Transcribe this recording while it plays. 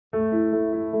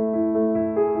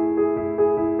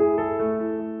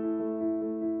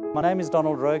My name is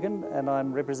Donald Rogan and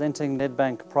I'm representing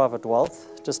Nedbank Private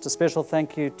Wealth. Just a special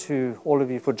thank you to all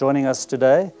of you for joining us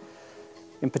today.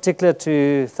 In particular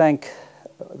to thank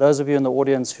those of you in the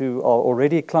audience who are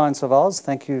already clients of ours.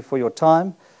 Thank you for your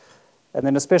time. And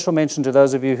then a special mention to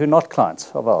those of you who are not clients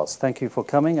of ours. Thank you for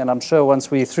coming, and I'm sure once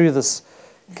we're through this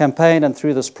campaign and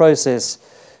through this process,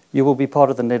 you will be part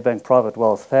of the Nedbank Private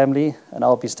Wealth family, and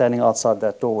I'll be standing outside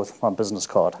that door with my business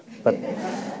card. But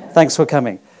thanks for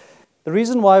coming. The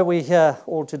reason why we're here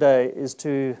all today is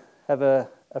to have a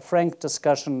frank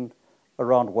discussion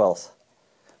around wealth.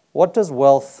 What does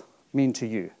wealth mean to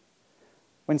you?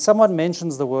 When someone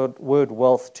mentions the word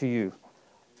wealth to you,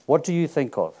 what do you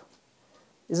think of?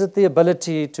 Is it the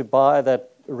ability to buy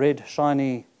that red,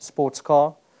 shiny sports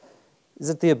car? Is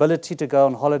it the ability to go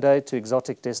on holiday to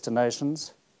exotic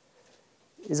destinations?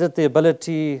 Is it the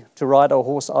ability to ride a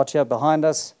horse out here behind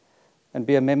us and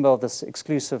be a member of this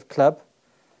exclusive club?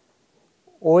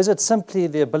 Or is it simply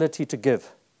the ability to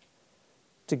give?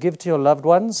 To give to your loved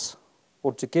ones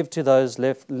or to give to those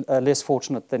less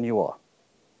fortunate than you are?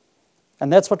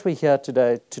 And that's what we're here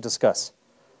today to discuss.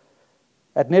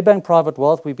 At Nedbank Private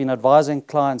Wealth, we've been advising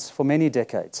clients for many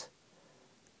decades.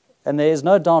 And there is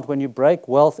no doubt when you break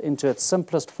wealth into its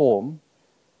simplest form,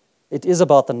 it is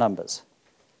about the numbers.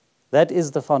 That is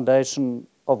the foundation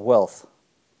of wealth.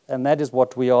 And that is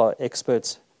what we are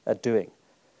experts at doing.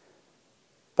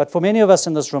 But for many of us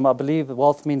in this room, I believe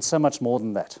wealth means so much more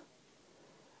than that.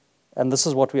 And this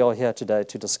is what we are here today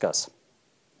to discuss.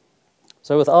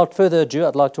 So without further ado,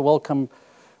 I'd like to welcome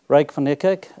Ryk van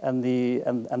Niekerk and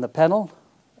the panel.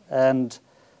 And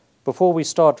before we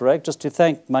start, Ryk, just to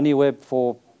thank Moneyweb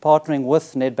for partnering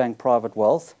with Nedbank Private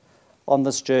Wealth on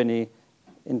this journey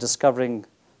in discovering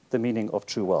the meaning of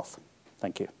true wealth.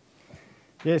 Thank you.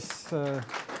 Yes.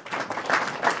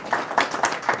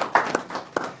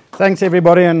 Thanks,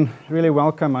 everybody, and really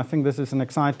welcome. I think this is an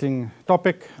exciting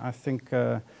topic. I think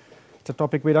it's a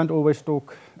topic we don't always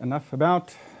talk enough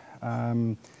about.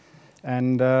 You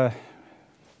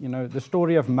know, the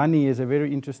story of money is a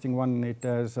very interesting one. It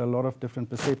has a lot of different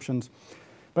perceptions.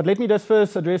 But let me just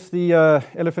first address the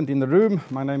elephant in the room.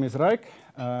 My name is Ryk,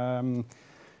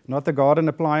 not the garden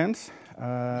appliance,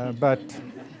 but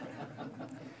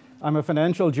I'm a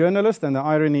financial journalist, and the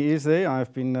irony is there. I'm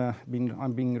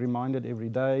being reminded every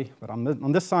day, but I'm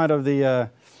on this side of the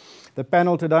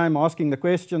panel today. I'm asking the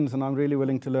questions, and I'm really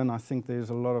willing to learn. I think there's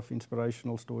a lot of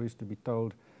inspirational stories to be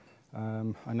told.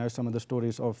 I know some of the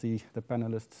stories of the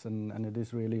panelists, and it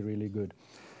is really, really good.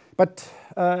 But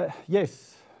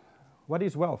yes, what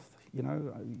is wealth? You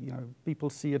know, people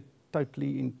see it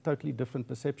in totally different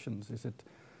perceptions. Is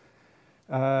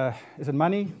it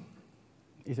money?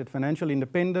 Is it financial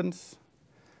independence?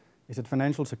 Is it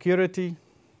financial security?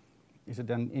 Is it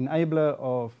an enabler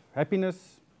of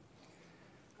happiness?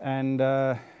 And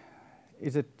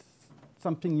is it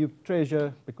something you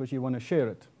treasure because you want to share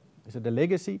it? Is it a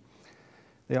legacy?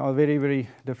 There are very, very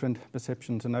different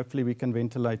perceptions, and hopefully we can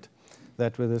ventilate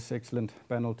that with this excellent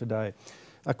panel today.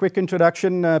 A quick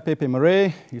introduction, Pepe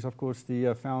Murray. He's, of course,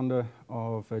 the founder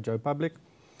of Joe Public,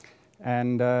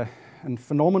 and a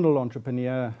phenomenal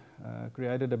entrepreneur,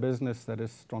 created a business that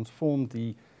has transformed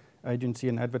the agency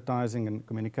and advertising and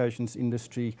communications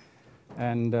industry.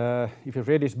 And if you've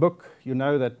read his book, you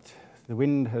know that the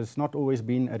wind has not always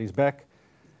been at his back,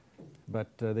 but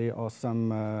there are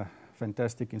some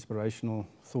fantastic inspirational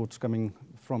thoughts coming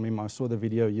from him. I saw the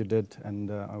video you did, and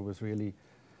I was really,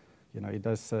 you know, it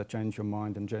does change your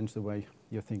mind and change the way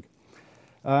you think.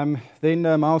 Then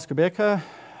Miles Kebeka,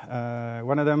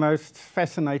 one of the most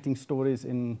fascinating stories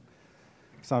in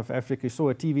South Africa. He saw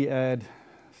a TV ad,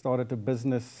 started a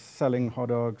business selling hot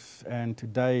dogs, and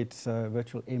today it's a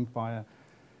virtual empire.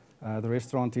 The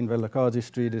restaurant in Velakazi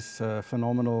Street is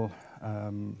phenomenal,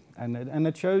 and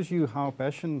it shows you how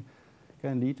passion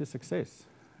can lead to success.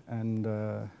 And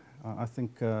I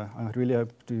think I really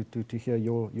hope to hear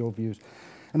your views.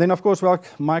 And then, of course,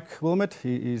 Mike Wilmot.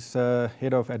 He is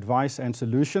Head of Advice and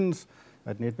Solutions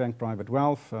at Nedbank Private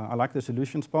Wealth. I like the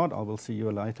solutions part. I will see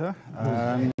you later.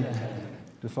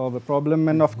 To solve a problem.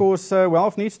 And of course,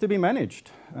 wealth needs to be managed.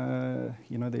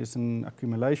 You know, there's an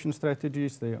accumulation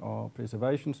strategies, there are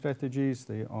preservation strategies,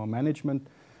 there are management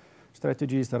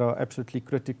strategies that are absolutely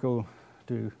critical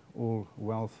to all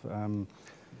wealth,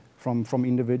 from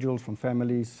individuals, from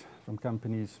families, from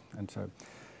companies, and so.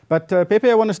 But Pepe,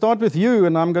 I want to start with you,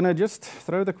 and I'm going to just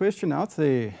throw the question out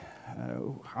there.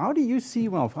 How do you see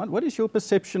wealth? What is your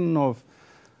perception of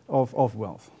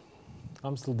wealth?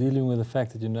 I'm still dealing with the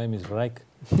fact that your name is Ryk.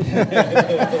 I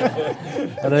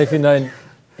don't know if you know,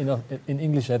 in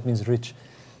English that means rich.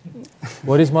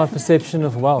 What is my perception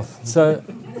of wealth? So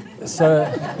So,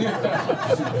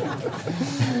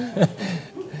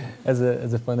 as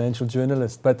a financial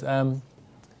journalist, but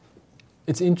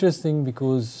it's interesting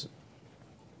because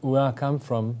where I come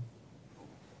from,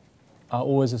 I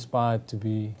always aspired to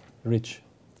be rich,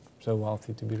 so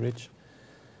wealthy to be rich,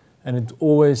 and it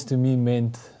always to me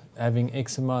meant having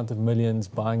X amount of millions,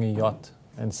 buying a yacht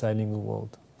and sailing the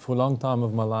world. For a long time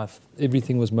of my life,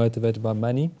 everything was motivated by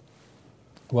money.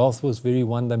 Wealth was very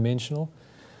one-dimensional,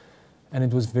 and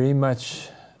it was very much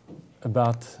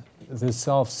about the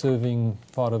self-serving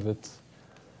part of it.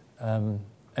 And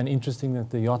interesting that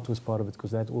the yacht was part of it,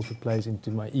 because that also plays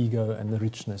into my ego and the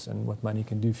richness and what money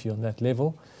can do for you on that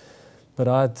level. But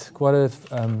I had quite a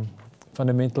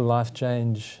fundamental life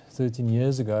change 13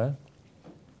 years ago,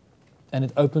 and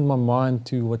it opened my mind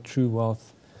to what true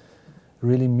wealth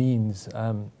really means.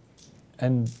 And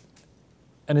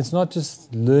it's not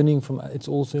just learning from, it's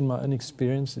also in my own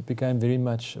experience. It became very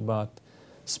much about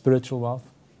spiritual wealth,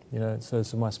 you know, so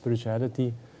my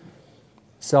spirituality,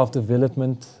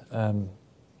 self-development,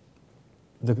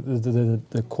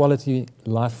 the quality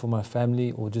life for my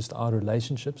family, or just our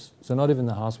relationships. So not even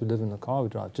the house we live in, the car we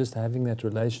drive, just having that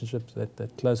relationship,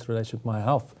 that close relationship, my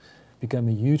health became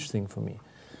a huge thing for me.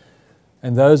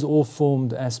 And those all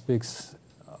formed aspects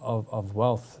of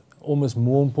wealth, almost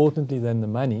more importantly than the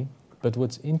money. But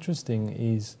what's interesting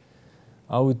is,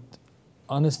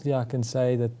 honestly, I can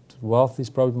say that wealth is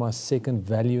probably my second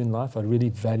value in life. I really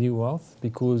value wealth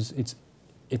because it's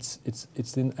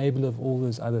the enabler of all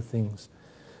those other things.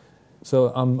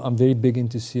 So I'm very big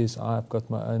into CSI. I've got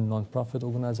my own non-profit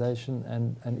organization,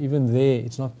 and even there,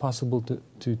 it's not possible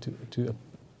to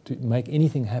make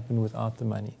anything happen without the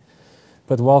money.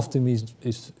 But wealth to me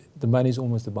is the money is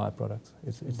almost a byproduct.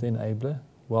 It's the enabler.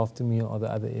 Wealth to me are the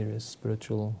other areas: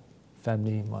 spiritual,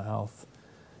 family, my health,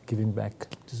 giving back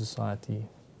to society.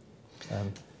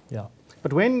 Yeah.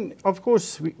 But when, of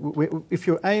course, if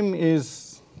your aim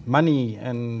is money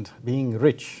and being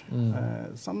rich,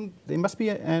 there must be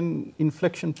an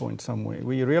inflection point somewhere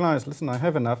where you realize, listen, I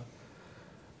have enough.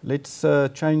 Let's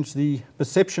change the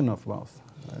perception of wealth.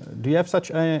 Do you have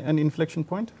such an inflection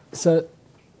point? So,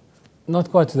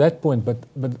 not quite to that point, but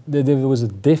there was a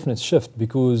definite shift,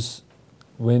 because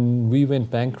when we went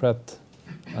bankrupt,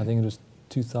 I think it was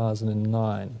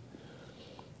 2009,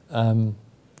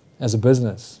 as a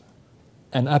business.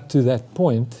 And up to that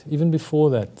point, even before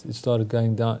that, it started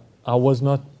going down. I was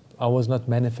not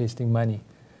manifesting money,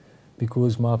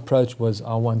 because my approach was,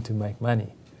 I want to make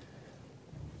money.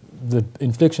 The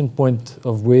inflection point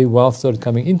of where wealth started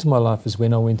coming into my life is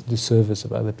when I went into service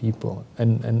of other people.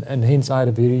 And hence I had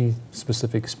a very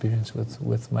specific experience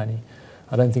with money.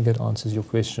 I don't think that answers your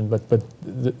question, but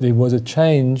there was a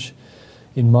change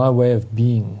in my way of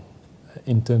being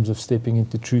in terms of stepping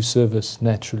into true service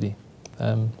naturally,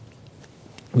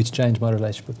 which changed my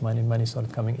relationship with money. Money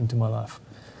started coming into my life.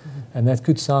 Mm-hmm. And that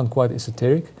could sound quite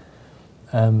esoteric,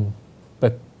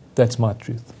 but that's my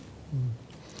truth.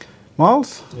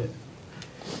 Miles?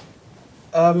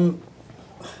 Yeah.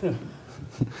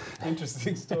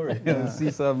 Interesting story. I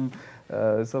see some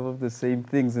of the same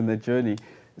things in the journey.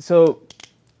 So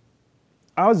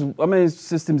I'm a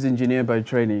systems engineer by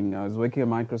training. I was working at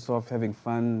Microsoft, having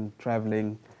fun,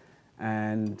 traveling,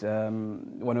 and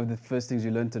one of the first things you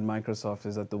learned in Microsoft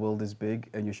is that the world is big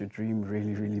and you should dream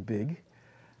really, really big.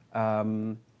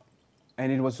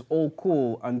 And it was all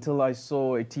cool until I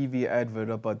saw a TV advert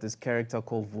about this character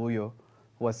called Vuyo,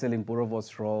 who was selling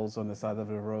Boerewors rolls on the side of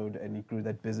the road, and he grew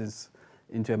that business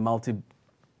into a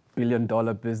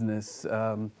multi-billion-dollar business.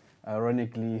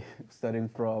 Ironically, starting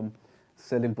from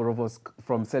selling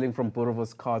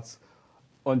Boerewors carts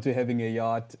onto having a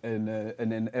yacht and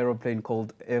an aeroplane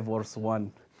called Air Force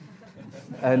One.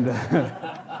 And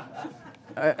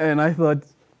I thought,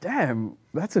 damn,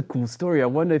 that's a cool story. I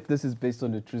wonder if this is based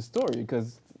on a true story,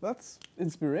 because that's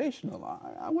inspirational.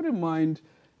 I wouldn't mind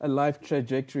a life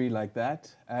trajectory like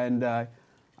that. And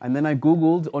then I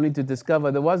Googled, only to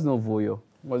discover there was no Vuyo.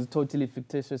 It was a totally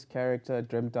fictitious character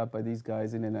dreamt up by these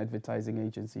guys in an advertising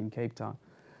agency in Cape Town.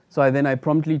 So I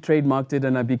promptly trademarked it,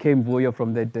 and I became Vuyo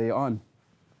from that day on.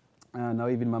 Now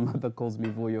even my mother calls me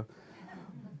Vuyo.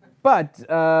 But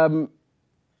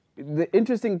the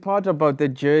interesting part about the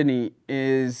journey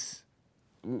is,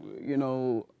 you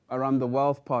know, around the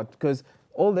wealth part, because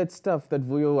all that stuff that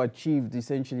Vuyo achieved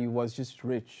essentially was just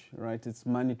rich, right? It's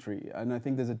monetary. And I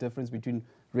think there's a difference between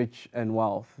rich and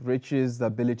wealth. Rich is the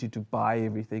ability to buy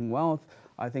everything. Wealth,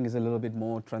 I think, is a little bit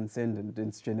more transcendent.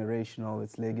 It's generational,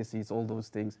 it's legacy, it's all those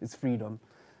things. It's freedom.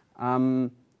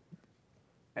 And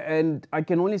I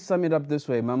can only sum it up this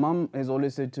way. My mom has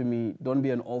always said to me, don't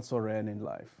be an also-ran in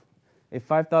life. If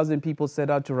 5,000 people set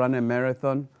out to run a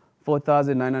marathon,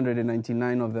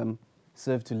 4,999 of them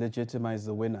serve to legitimize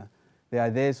the winner. They are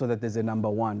there so that there's a number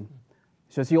one.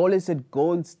 So she always said,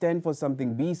 go and stand for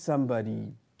something, be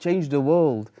somebody, change the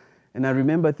world. And I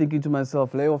remember thinking to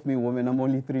myself, lay off me, woman, I'm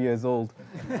only 3 years old.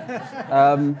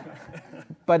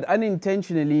 But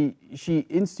unintentionally, she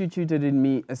instituted in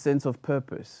me a sense of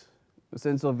purpose, a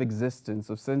sense of existence,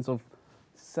 a sense of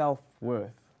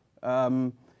self-worth.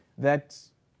 That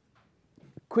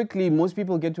quickly, most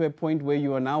people get to a point where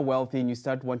you are now wealthy and you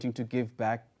start wanting to give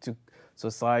back to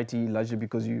society, largely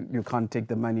because you can't take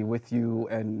the money with you,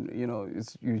 and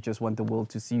you just want the world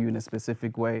to see you in a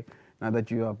specific way now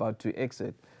that you are about to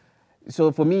exit.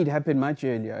 So for me, it happened much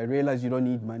earlier. I realized you don't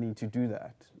need money to do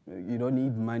that. You don't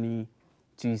need money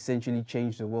to essentially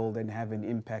change the world and have an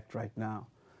impact right now.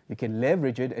 You can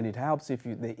leverage it, and it helps if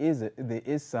there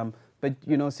is some, but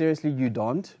seriously, you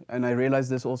don't. And I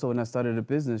realized this also when I started a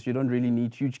business. You don't really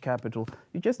need huge capital.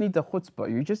 You just need the chutzpah.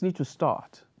 You just need to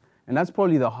start. And that's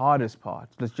probably the hardest part.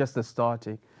 It's just the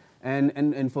starting.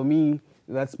 And for me,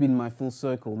 that's been my full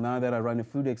circle. Now that I run a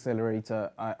food accelerator,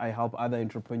 I help other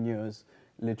entrepreneurs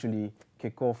literally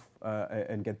kick off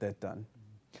and get that done.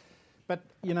 But,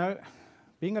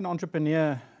 being an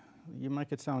entrepreneur, you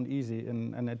make it sound easy,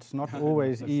 and it's not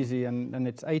always easy, and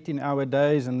it's 18-hour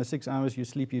days, and the 6 hours you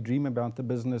sleep, you dream about the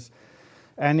business.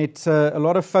 And it's a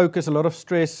lot of focus, a lot of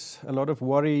stress, a lot of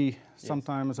worry,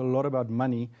 sometimes a lot about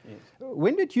money. Yes.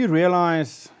 When did you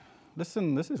realize,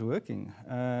 listen, this is working,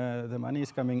 the money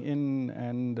is coming in,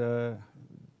 and...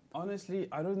 Honestly,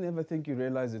 I don't ever think you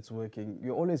realize it's working.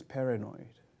 You're always paranoid.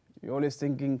 You're always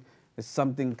thinking there's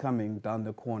something coming down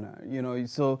the corner,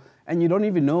 and you don't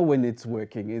even know when it's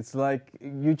working. It's like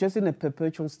you're just in a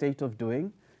perpetual state of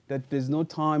doing that. There's no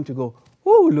time to go,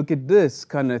 oh, look at this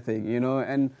kind of thing,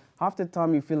 and half the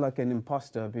time you feel like an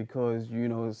imposter because,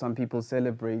 some people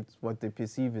celebrate what they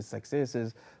perceive as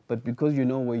successes, but because you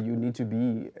know where you need to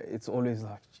be, it's always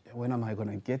like, when am I going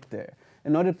to get there?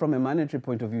 And not from a monetary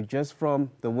point of view, just from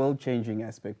the world-changing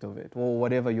aspect of it, or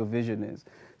whatever your vision is.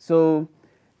 So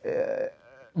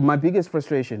my biggest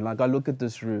frustration, like I look at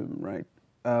this room, right?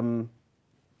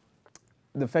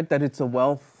 The fact that it's a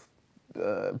wealth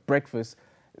breakfast,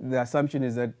 the assumption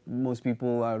is that most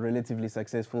people are relatively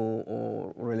successful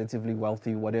or relatively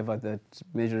wealthy, whatever that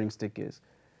measuring stick is.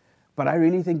 But I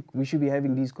really think we should be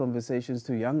having these conversations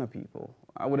to younger people.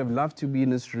 I would have loved to be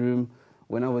in this room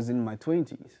when I was in my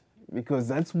 20s, because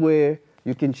that's where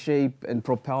you can shape and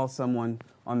propel someone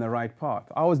on the right path.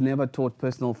 I was never taught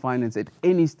personal finance at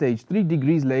any stage. 3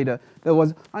 degrees later,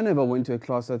 I never went to a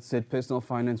class that said personal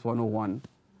finance 101.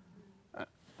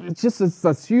 It's just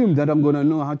assumed that I'm going to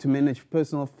know how to manage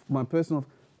my personal.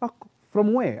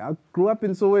 From where? I grew up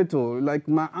in Soweto. Like,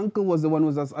 my uncle was the one who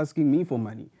was asking me for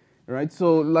money, right?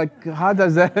 So, like, how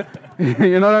does that,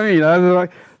 you know what I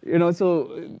mean?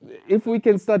 So if we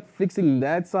can start fixing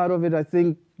that side of it, I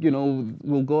think,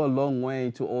 we'll go a long way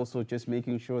to also just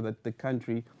making sure that the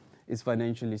country is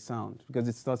financially sound, because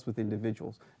it starts with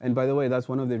individuals. And by the way, that's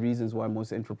one of the reasons why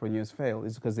most entrepreneurs fail,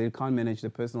 is because they can't manage their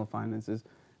personal finances,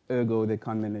 ergo they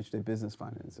can't manage their business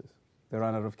finances. They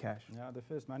run out of cash. Yeah, the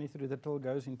first money through the till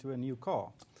goes into a new car.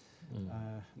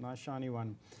 Nice shiny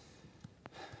one.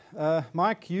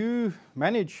 Mike, you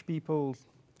manage people's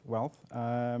wealth.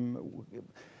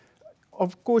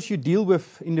 Of course, you deal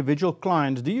with individual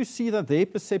clients. Do you see that their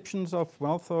perceptions of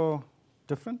wealth are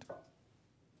different?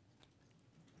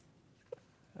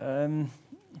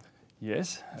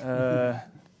 Yes,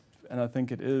 and I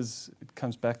think it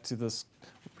comes back to this,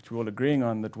 which we're all agreeing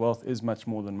on, that wealth is much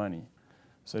more than money.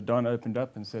 So Don opened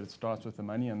up and said it starts with the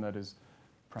money, and that is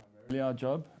primarily our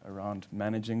job around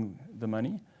managing the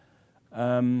money.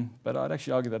 But I'd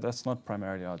actually argue that that's not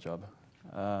primarily our job.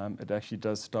 It actually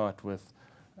does start with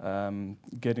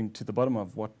getting to the bottom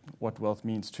of what wealth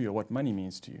means to you, or what money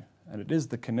means to you. And it is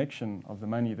the connection of the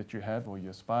money that you have, or you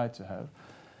aspire to have,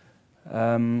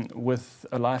 with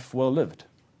a life well lived.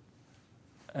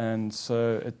 And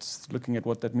so it's looking at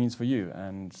what that means for you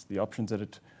and the options that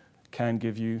it can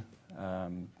give you,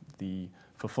 the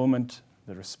fulfillment,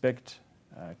 the respect,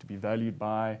 to be valued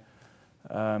by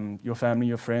your family,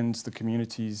 your friends, the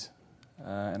communities.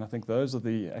 And I think those are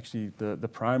the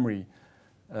primary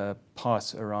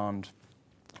parts around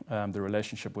the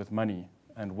relationship with money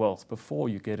and wealth before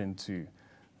you get into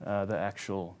the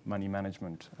actual money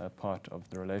management part of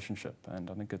the relationship. And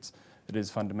I think it is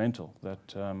fundamental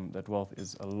that wealth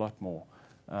is a lot more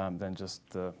than just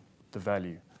the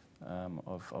value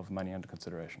of money under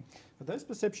consideration. But those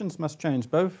perceptions must change.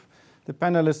 Both the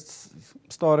panelists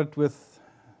started with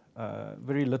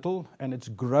very little, and it's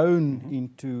grown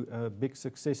into a big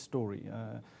success story.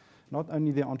 not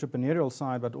only the entrepreneurial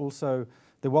side, but also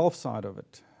the wealth side of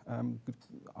it.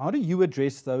 How do you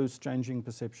address those changing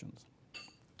perceptions?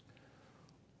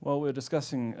 Well, we were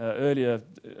discussing earlier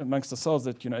amongst ourselves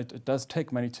that it does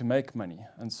take money to make money,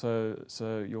 and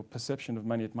so your perception of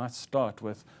money, it might start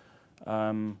with,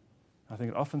 I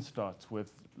think it often starts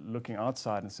with looking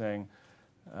outside and saying,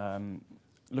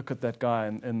 look at that guy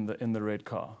in the red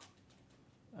car,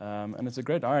 and it's a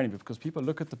great irony because people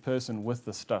look at the person with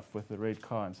the stuff, with the red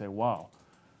car, and say, wow,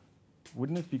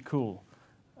 wouldn't it be cool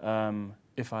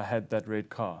if I had that red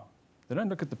car? They don't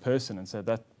look at the person and say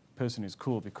that person is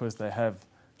cool because they have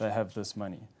this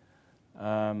money,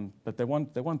 but they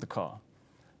want the car,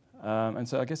 and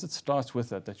so I guess it starts with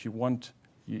that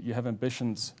you have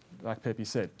ambitions, like Pepe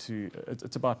said.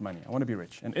 It's about money. I want to be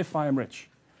rich, and if I am rich,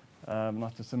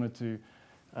 not dissimilar to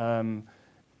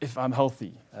if I'm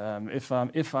healthy, if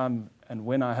I'm and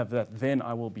when I have that, then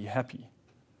I will be happy,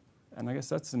 and I guess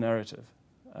that's the narrative,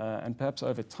 and perhaps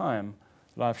over time,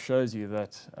 life shows you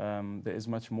that there is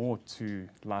much more to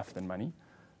life than money.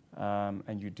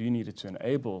 And you do need it to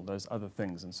enable those other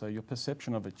things, and so your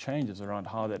perception of it changes around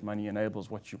how that money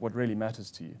enables what really matters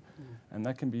to you, and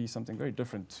that can be something very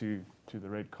different to the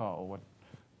red car or what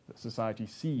society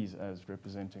sees as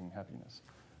representing happiness.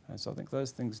 And so I think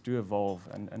those things do evolve,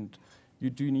 and you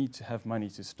do need to have money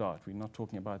to start. We're not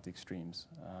talking about the extremes,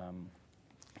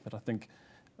 but I think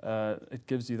it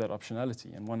gives you that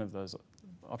optionality, and one of those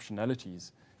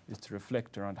optionalities is to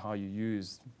reflect around how you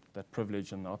use that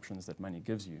privilege and the options that money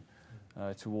gives you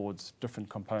towards different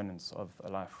components of a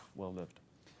life well lived.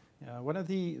 Yeah, one of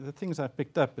the things I've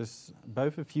picked up is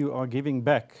both of you are giving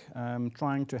back,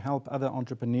 trying to help other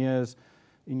entrepreneurs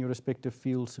in your respective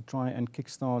fields to try and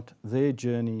kickstart their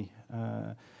journey.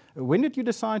 When did you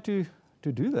decide to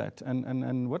do that,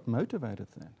 and what motivated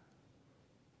that?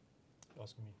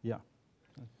 Asking me. Yeah.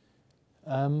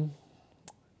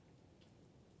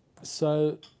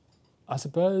 So I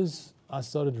suppose I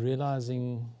started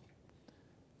realizing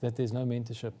that there's no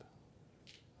mentorship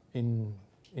in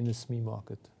the SME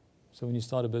market. So when you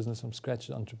start a business from scratch,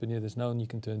 an entrepreneur, there's no one you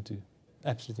can turn to.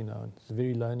 Absolutely no one. It's a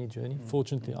very lonely journey.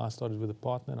 Fortunately, I started with a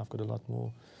partner, and I've got a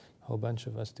whole bunch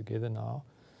of us together now.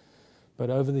 But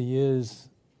over the years,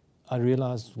 I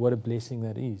realized what a blessing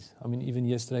that is. I mean, even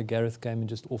yesterday, Gareth came and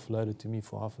just offloaded to me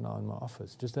for half an hour in my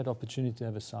office. Just that opportunity to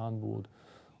have a soundboard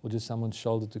or just someone's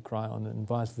shoulder to cry on, and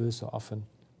vice versa often.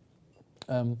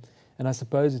 And I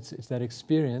suppose it's that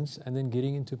experience, and then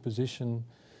getting into a position,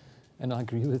 and I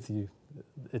agree with you,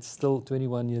 it's still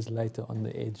 21 years later on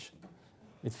the edge.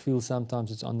 It feels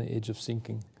sometimes it's on the edge of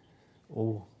sinking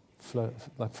or fly.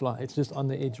 It's just on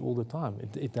the edge all the time.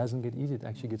 It doesn't get easy. It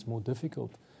actually gets more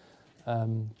difficult.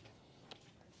 And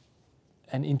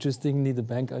interestingly, the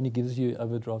bank only gives you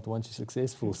overdraft once you're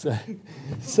successful.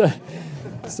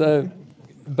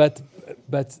 But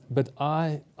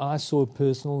I saw a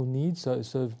personal need. So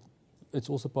it's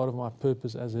also part of my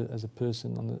purpose as a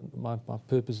person. My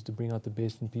purpose is to bring out the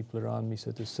best in people around me,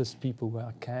 so to assist people where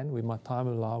I can, where my time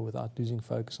allows, without losing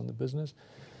focus on the business.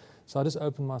 So I just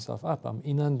opened myself up. I'm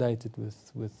inundated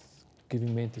with giving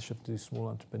mentorship to small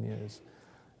entrepreneurs.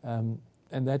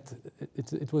 And that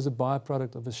it was a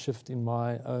byproduct of a shift in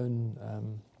my own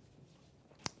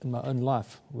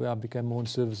life, where I became more in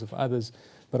service of others.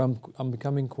 But I'm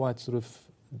becoming quite sort of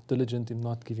diligent in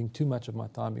not giving too much of my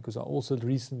time, because I also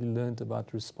recently learned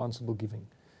about responsible giving.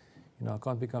 I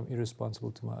can't become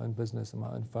irresponsible to my own business and my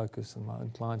own focus and my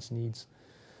own clients' needs.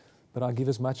 But I give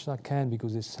as much as I can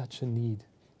because there's such a need.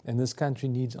 And this country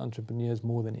needs entrepreneurs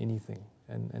more than anything.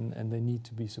 And they need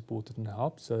to be supported and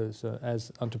helped. So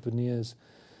as entrepreneurs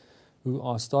who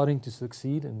are starting to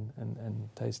succeed and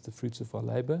taste the fruits of our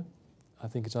labor, I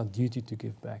think it's our duty to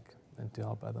give back and to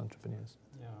help other entrepreneurs.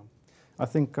 Yeah, I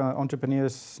think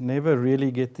entrepreneurs never really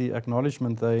get the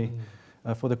acknowledgement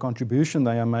for the contribution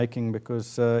they are making,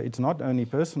 because it's not only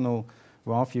personal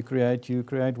wealth you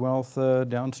create wealth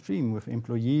downstream with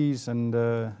employees and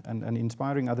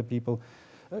inspiring other people.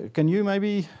 Can you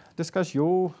maybe discuss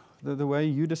the way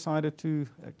you decided to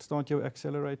start your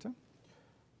accelerator?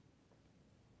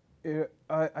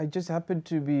 I just happened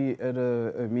to be at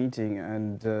a meeting,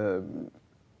 and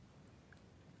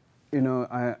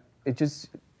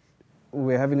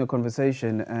we're having a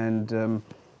conversation, and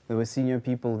there were senior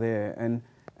people there, and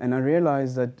I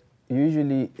realized that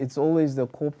usually it's always the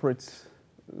corporates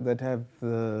that have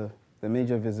the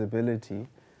major visibility,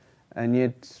 and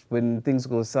yet when things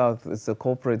go south, it's the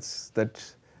corporates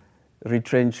that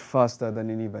retrench faster than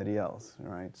anybody else,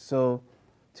 right? So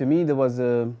to me, there was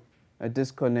a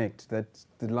disconnect, that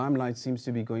the limelight seems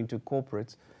to be going to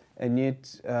corporates, and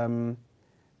yet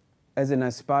as an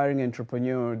aspiring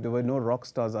entrepreneur, there were no rock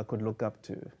stars I could look up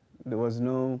to. There was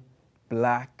no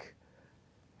black,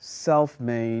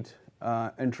 self-made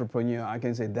entrepreneur. I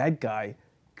can say that guy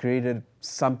created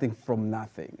something from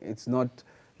nothing. It's not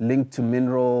linked to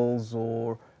minerals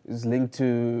or is linked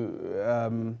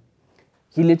to,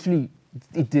 he literally,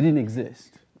 it didn't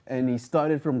exist. And he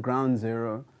started from ground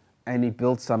zero and he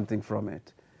built something from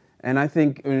it. And I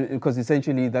think, because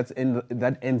essentially that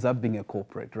ends up being a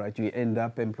corporate, right? You end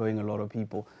up employing a lot of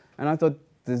people. And I thought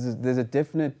there's a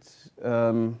definite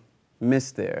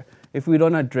miss there. If we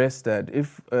don't address that,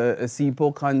 if a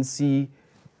Sipho can't see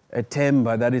a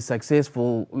Themba that is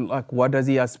successful, like what does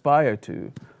he aspire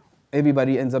to?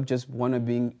 Everybody ends up just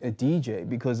being a DJ,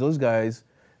 because those guys,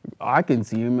 I can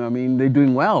see them, I mean, they're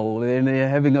doing well and they're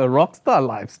having a rock star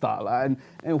lifestyle, and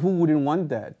who wouldn't want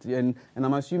that? And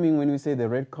I'm assuming when we say the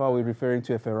red car, we're referring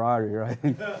to a Ferrari, right?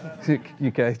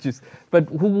 Okay, but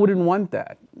who wouldn't want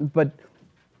that? But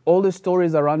all the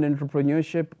stories around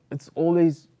entrepreneurship, it's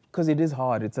always, because it is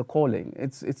hard, it's a calling.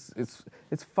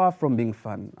 It's far from being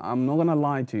fun. I'm not gonna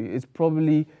lie to you.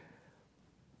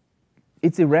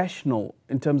 It's irrational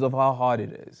in terms of how hard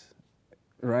it is,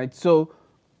 right? So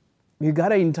you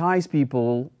gotta entice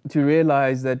people to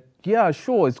realize that, yeah,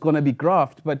 sure, it's gonna be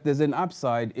graft, but there's an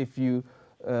upside if you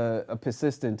are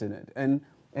persistent in it. And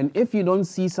if you don't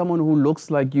see someone who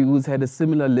looks like you, who's had a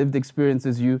similar lived experience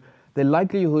as you, the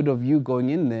likelihood of you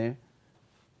going in there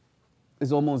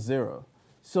is almost zero.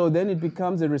 So then it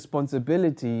becomes a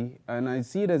responsibility, and I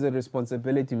see it as a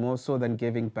responsibility more so than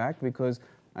giving back, because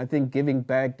I think giving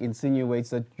back insinuates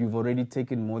that you've already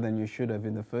taken more than you should have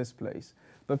in the first place.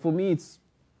 But for me,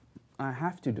 I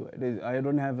have to do it. I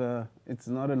don't have it's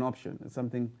not an option. It's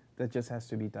something that just has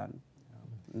to be done.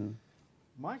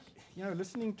 Mike,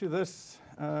 listening to this,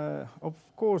 of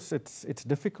course, it's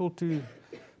difficult to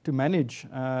manage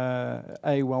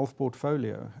a wealth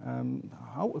portfolio.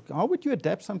 How would you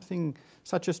adapt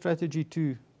such a strategy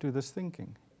to this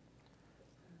thinking?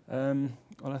 Well,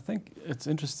 I think it's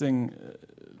interesting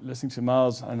listening to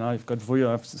Miles, and I've got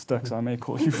Vuyo stuck, so I may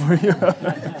call you Vuyo.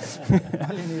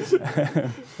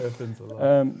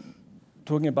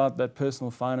 Talking about that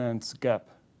personal finance gap,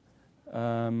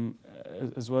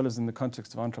 as well as in the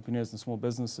context of entrepreneurs and small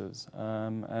businesses.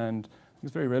 And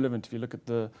it's very relevant if you look at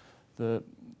the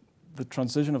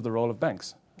transition of the role of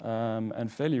banks.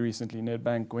 And fairly recently,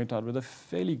 Nedbank went out with a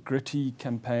fairly gritty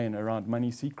campaign around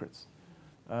money secrets,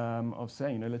 of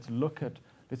saying,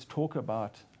 let's talk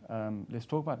about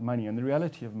money and the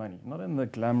reality of money, not in the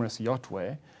glamorous yacht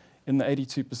way. In the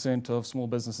 82% of small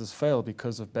businesses fail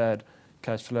because of bad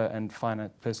cash flow and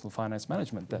personal finance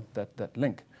management, that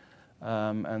link.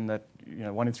 And that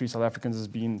 1 in 3 South Africans has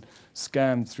been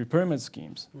scammed through pyramid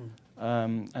schemes.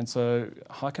 And so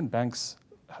how can banks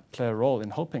play a role in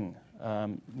helping,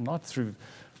 not through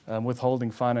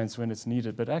withholding finance when it's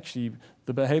needed, but actually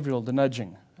the behavioral, the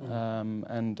nudging,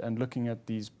 and looking at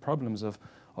these problems of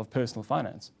personal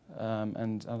finance.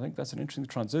 And I think that's an interesting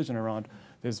transition around,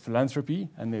 there's philanthropy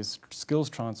and there's skills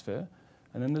transfer,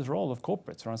 and then there's the role of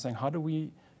corporates around saying, how do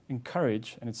we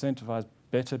encourage and incentivize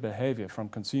better behavior from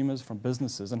consumers, from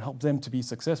businesses, and help them to be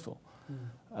successful?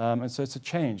 And so it's a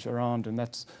change around, and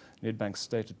that's Nedbank's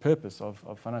stated purpose of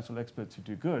financial experts who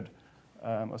do good,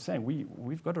 of saying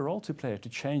we've got a role to play to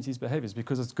change these behaviors,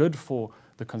 because it's good for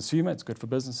the consumer, it's good for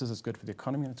businesses, it's good for the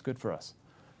economy, and it's good for us.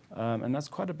 And that's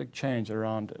quite a big change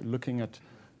around looking at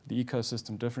the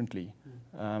ecosystem differently,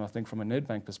 I think from a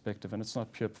Nedbank perspective, and it's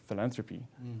not pure philanthropy,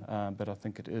 but I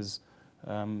think it is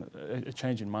a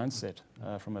change in mindset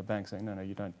from a bank saying, no,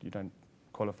 you don't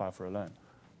qualify for a loan.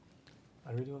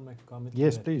 I really want to make a comment.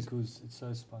 Yes, please. Because it's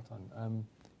so spot on.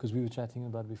 Because we were chatting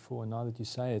about it before, and now that you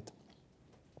say it,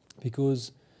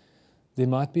 because there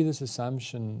might be this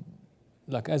assumption,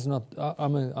 like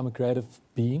I'm a creative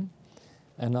being,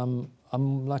 and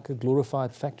I'm like a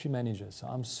glorified factory manager, so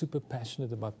I'm super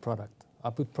passionate about product. I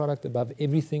put product above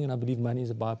everything, and I believe money is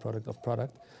a byproduct of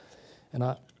product, and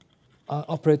I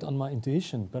operate on my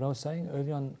intuition. But I was saying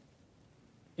early on,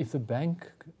 if the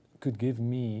bank could give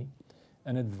me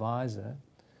an advisor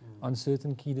on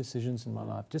certain key decisions in my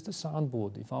life, just a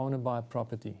soundboard, if I want to buy a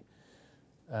property,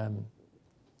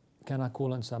 can I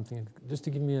call on something just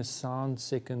to give me a sound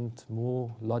second,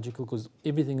 more logical, because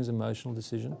everything is emotional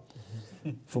decision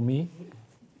for me.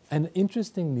 And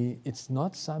interestingly, it's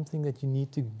not something that you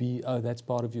need to be, that's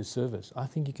part of your service. I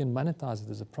think you can monetize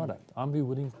it as a product. I'll be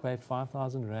willing to pay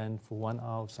 5,000 Rand for 1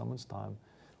 hour of someone's time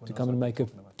to come and make a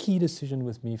key decision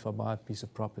with me if I buy a piece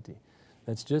of property.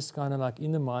 That's just kind of like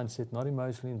in the mindset, not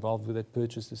emotionally involved with that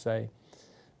purchase, to say,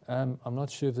 I'm not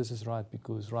sure if this is right,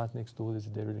 because right next door there's a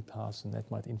derelict house and that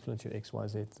might influence your X, Y,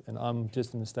 Z. And I'm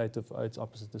just in the state of, oh, it's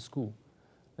opposite the school.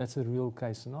 That's a real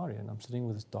case scenario, and I'm sitting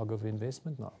with this dog of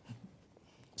investment now.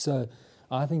 So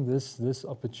I think this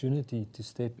opportunity to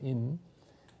step in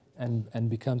and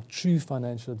become true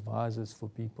financial advisors for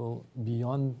people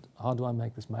beyond how do I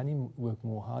make this money work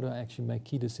more, how do I actually make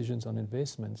key decisions on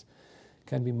investments,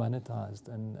 can be monetized.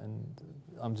 And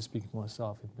I'm just speaking for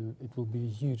myself. It will be a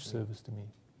huge service to me.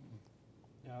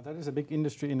 Yeah, that is a big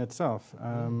industry in itself.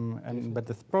 But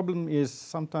the problem is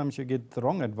sometimes you get the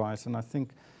wrong advice, and I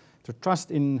think to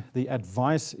trust in the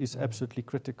advice is absolutely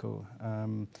critical.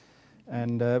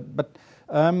 But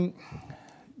a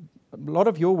lot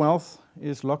of your wealth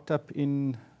is locked up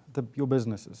in your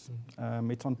businesses.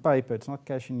 It's on paper, it's not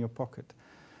cash in your pocket.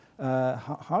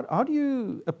 How do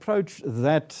you approach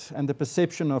that and the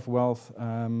perception of wealth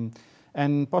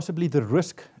and possibly the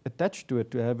risk attached to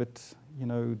it, to have it,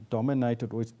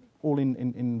 dominated, or it's all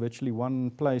in virtually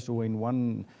one place or in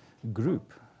one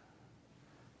group?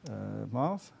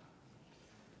 Miles?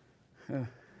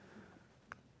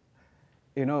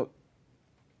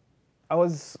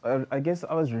 I guess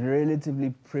I was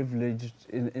relatively privileged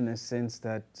in a sense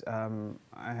that I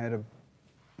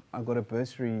got a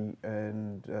bursary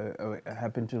and I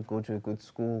happened to go to a good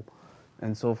school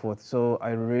and so forth. So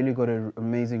I really got an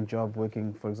amazing job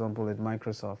working, for example, at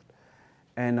Microsoft.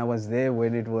 And I was there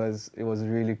when it was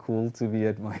really cool to be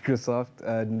at Microsoft,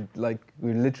 and like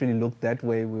we literally looked that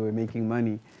way. We were making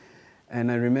money,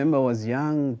 and I remember I was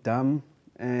young, dumb,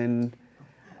 and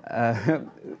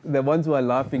the ones who are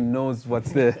laughing knows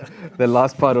what's the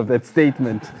last part of that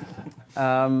statement.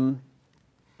 And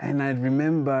I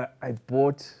remember I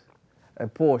bought a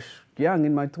Porsche, young,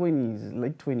 in my 20s,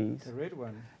 late 20s. The red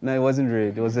one? No, it wasn't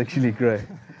red. It was actually grey.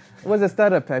 It was a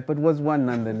starter pack, but it was one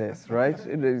nonetheless, right?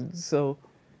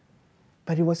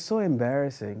 But it was so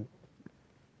embarrassing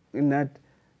in that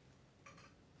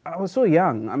I was so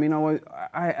young. I mean,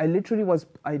 I literally was,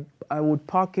 I would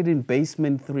park it in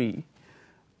basement 3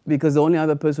 because the only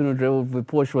other person who drove with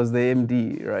Porsche was the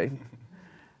MD, right?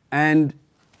 And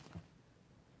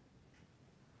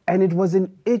it was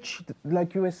an itch,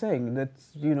 like you were saying, that,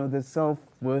 the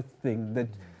self-worth thing, that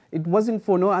it wasn't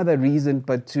for no other reason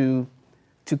but to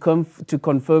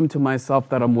confirm to myself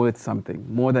that I'm worth something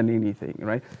more than anything,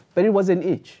 right? But it was an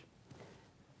itch.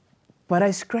 But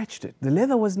I scratched it. The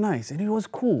leather was nice and it was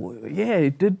cool. Yeah,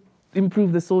 it did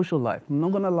improve the social life. I'm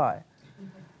not gonna lie.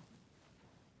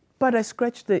 But I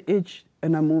scratched the itch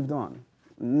and I moved on.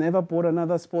 Never bought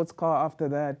another sports car after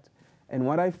that. And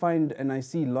what I find, and I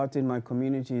see a lot in my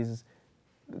community, is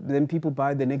then people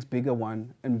buy the next bigger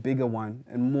one and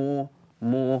more.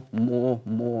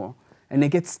 And they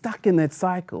get stuck in that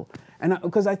cycle. And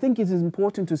because I think it is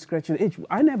important to scratch an itch.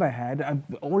 I never had. I've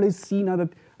always seen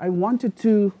I wanted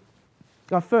to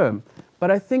affirm.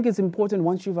 But I think it's important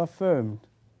once you've affirmed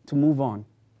to move on,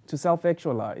 to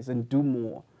self-actualize and do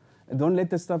more. And don't let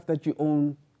the stuff that you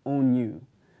own you.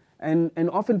 And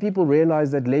often people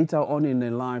realize that later on in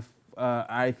their life,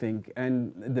 I think.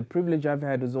 And the privilege I've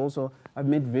had is also, I've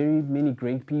met very many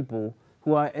great people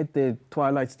who are at the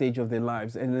twilight stage of their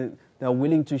lives, and they're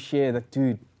willing to share that,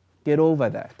 dude, get over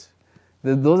that.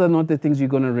 Those are not the things you're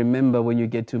going to remember when you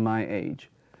get to my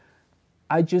age.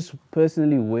 I just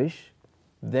personally wish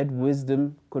that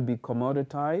wisdom could be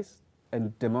commoditized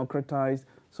and democratized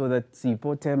so that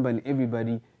Sipho, Temba, and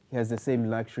everybody has the same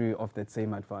luxury of that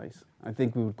same advice. I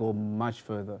think we would go much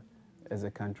further as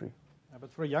a country.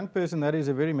 But for a young person, that is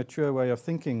a very mature way of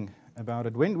thinking about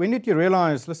it. When did you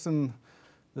realize, listen,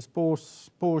 this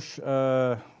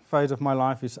Porsche phase of my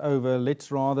life is over.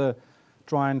 Let's rather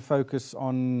try and focus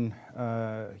on,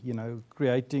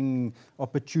 creating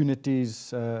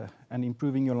opportunities and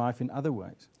improving your life in other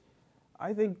ways?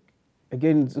 I think,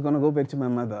 again, it's going to go back to my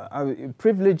mother.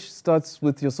 Privilege starts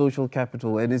with your social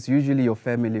capital, and it's usually your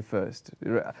family first.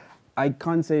 I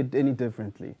can't say it any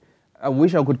differently. I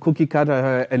wish I could cookie cutter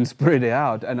her and spread it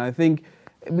out. And I think,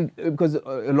 because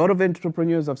a lot of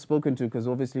entrepreneurs I've spoken to, because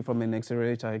obviously from an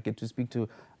accelerator I get to speak to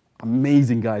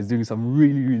amazing guys doing some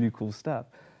really, really cool stuff.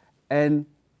 And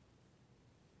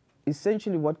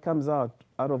essentially what comes out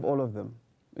of all of them,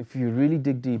 if you really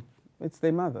dig deep, it's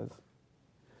their mothers.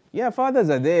 Yeah, fathers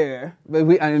are there, but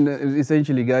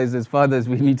essentially, guys, as fathers,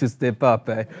 we need to step up.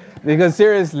 Because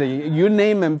seriously, you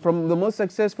name them, from the most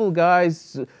successful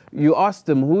guys, you ask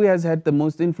them who has had the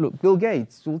most influence. Bill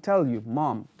Gates will tell you,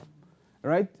 mom,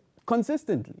 right?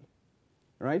 Consistently,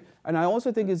 right? And I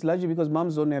also think it's largely because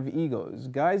moms don't have egos.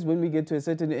 Guys, when we get to a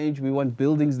certain age, we want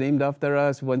buildings named after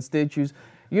us, we want statues.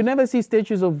 You never see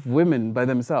statues of women by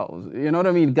themselves. You know what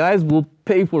I mean? Guys will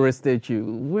pay for a statue.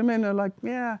 Women are like,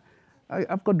 yeah,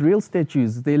 I've got real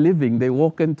statues. They're living. They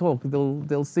walk and talk.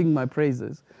 They'll sing my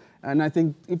praises. And I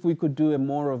think if we could do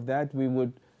more of that, we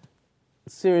would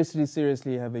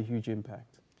seriously have a huge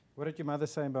impact. What did your mother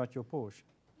say about your Porsche?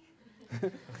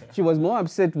 She was more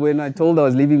upset when I told her I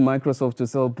was leaving Microsoft to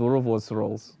sell Boerewors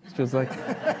rolls. She was like,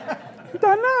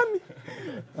 Tanami.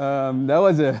 That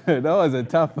was a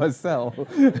tough sell.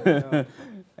 Yeah.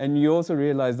 And you also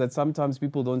realize that sometimes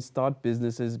people don't start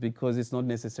businesses because it's not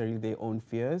necessarily their own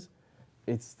fears.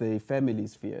 It's their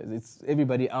family's fears. It's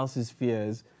everybody else's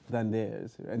fears than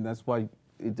theirs. And that's why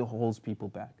it holds people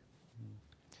back.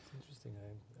 It's interesting,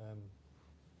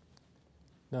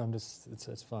 no, I'm just,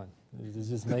 it's fine. It's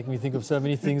just making me think of so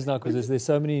many things now because there's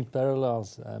so many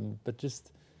parallels. But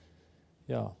just,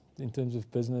 yeah, in terms of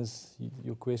business,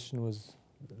 your question was,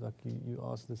 like you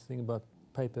asked this thing about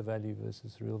paper value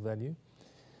versus real value.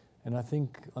 And I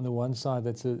think on the one side,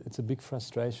 it's a big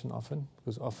frustration often,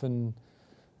 because often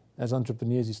as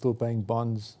entrepreneurs, you're still paying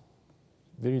bonds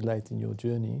very late in your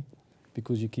journey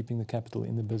because you're keeping the capital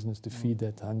in the business to feed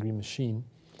that hungry machine.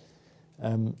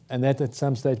 And that at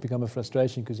some stage become a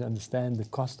frustration because you understand the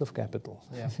cost of capital,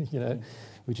 you know,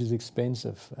 which is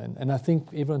expensive. And I think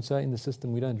everyone's so in the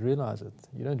system, we don't realize it.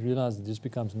 You don't realize it just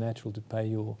becomes natural to pay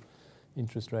your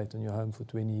interest rate on your home for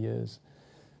 20 years.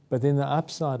 But then the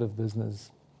upside of business,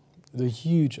 the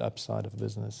huge upside of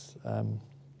business,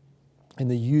 and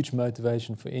the huge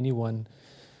motivation for anyone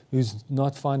who's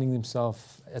not finding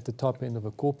themselves at the top end of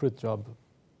a corporate job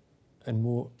and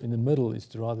more in the middle is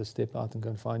to rather step out and go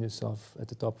and find yourself at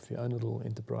the top of your own little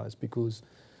enterprise, because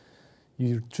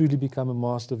you truly become a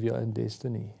master of your own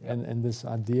destiny. And this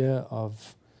idea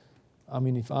of, I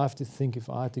mean, if I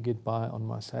had to get by on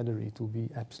my salary, it will be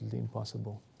absolutely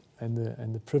impossible. And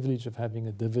the privilege of having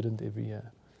a dividend every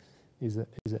year is an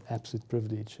absolute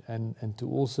privilege. And to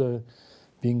also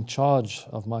be in charge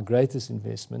of my greatest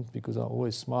investment, because I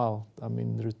always smile. I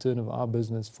mean, the return of our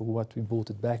business for what we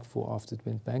bought it back for after it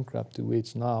went bankrupt to where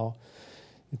it's now,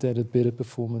 it had a better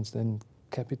performance than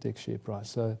Capitec share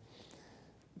price. So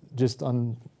just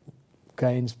on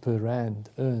gains per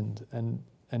rand earned, and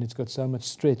it's got so much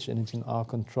stretch and it's in our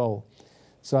control.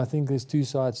 So I think there's two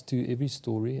sides to every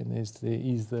story, and there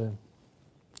is the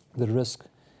risk,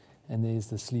 and there's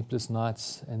the sleepless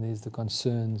nights, and there's the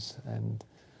concerns, and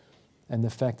the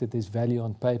fact that there's value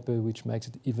on paper, which makes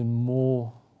it even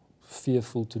more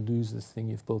fearful to lose this thing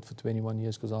you've built for 21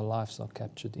 years, because our lives are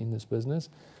captured in this business.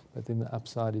 But then the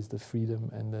upside is the freedom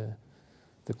and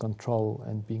the control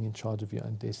and being in charge of your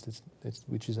own destiny,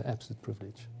 which is an absolute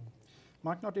privilege.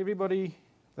 Mike, not everybody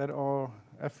that are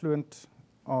affluent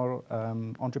are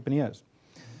entrepreneurs.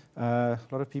 A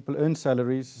lot of people earn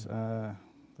salaries. The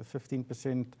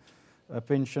 15%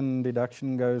 pension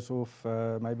deduction goes off,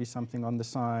 maybe something on the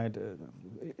side.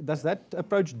 Does that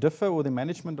approach differ, or the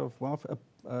management of wealth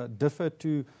differ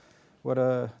to what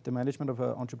the management of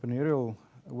entrepreneurial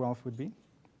wealth would be?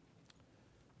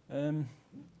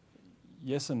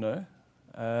 Yes and no.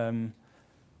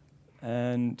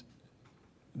 And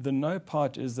the no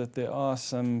part is that there are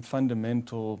some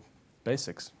fundamental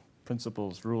basics,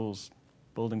 principles, rules,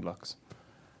 building blocks.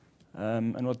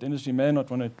 And what the industry may not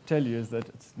want to tell you is that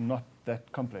it's not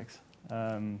that complex,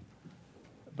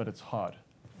 but it's hard,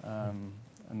 and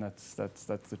that's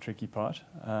the tricky part.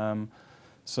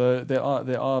 So there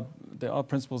are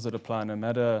principles that apply no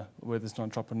matter whether it's an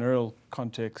entrepreneurial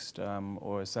context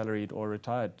or a salaried or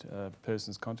retired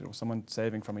person's context, or someone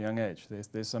saving from a young age.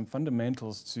 There's some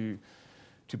fundamentals to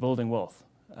building wealth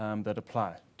that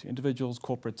apply to individuals,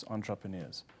 corporates,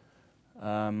 entrepreneurs.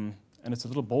 And it's a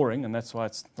little boring, and that's why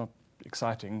it's not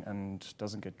exciting and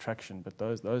doesn't get traction. But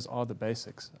those are the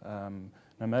basics,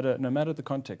 no matter the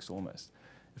context almost.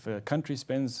 If a country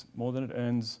spends more than it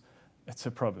earns, it's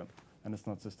a problem, and it's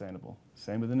not sustainable.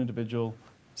 Same with an individual,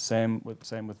 same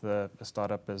with a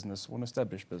startup business or an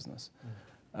established business.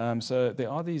 So there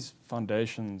are these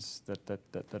foundations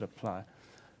that apply.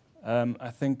 I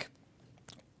think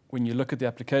when you look at the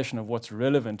application of what's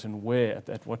relevant and where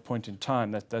at what point in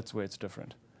time, that's where it's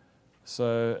different.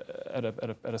 So at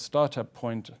a startup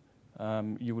point,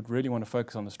 you would really want to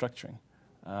focus on the structuring,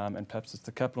 and perhaps it's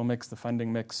the capital mix, the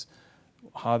funding mix,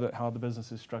 how the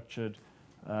business is structured,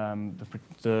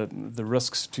 the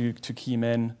risks to key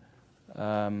men,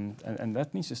 and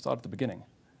that needs to start at the beginning,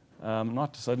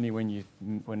 not suddenly when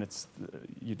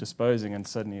you're disposing and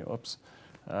suddenly, oops,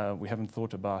 we haven't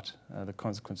thought about the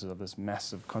consequences of this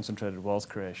massive concentrated wealth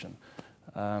creation.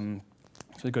 So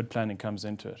good planning comes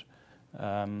into it.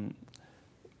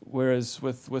 Whereas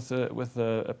with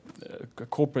a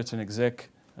corporate and exec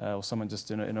or someone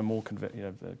just in a more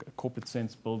a corporate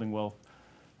sense, building wealth.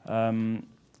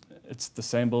 It's the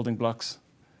same building blocks.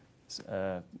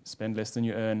 Spend less than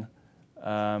you earn,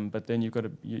 but then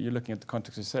you're looking at the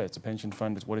context. You say it's a pension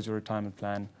fund. What is your retirement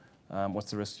plan?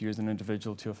 What's the risk to you as an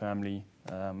individual, to your family,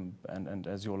 and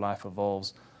as your life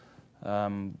evolves,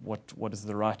 what is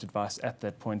the right advice at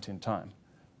that point in time?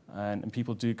 And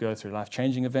people do go through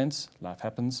life-changing events. Life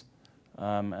happens,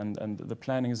 and the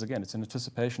planning is, again, it's an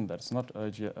anticipation that it's not, oh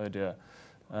dear,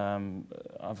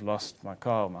 I've lost my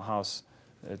car or my house.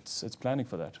 It's planning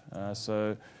for that.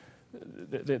 So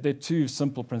there are two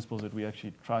simple principles that we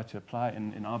actually try to apply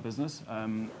in our business,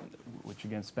 which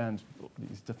again spans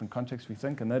these different contexts we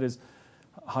think, and that is,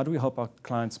 how do we help our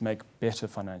clients make better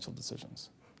financial decisions?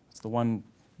 It's the one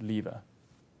lever.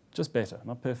 Just better,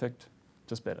 not perfect,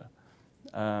 just better.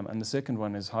 And the second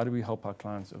one is, how do we help our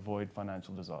clients avoid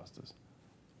financial disasters?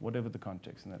 Whatever the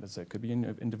context, and that is, it could be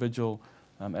an individual,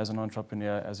 as an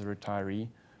entrepreneur, as a retiree,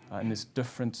 and there's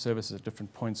different services at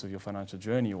different points of your financial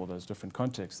journey, or those different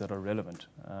contexts that are relevant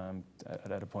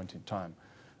at a point in time.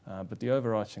 But the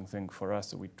overarching thing for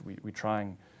us that we're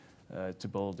trying to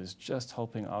build is just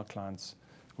helping our clients,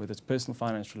 whether it's personal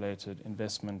finance related,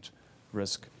 investment,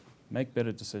 risk, make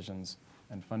better decisions,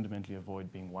 and fundamentally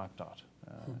avoid being wiped out.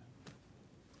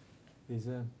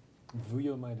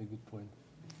 Vuyo made a good point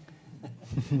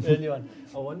early on.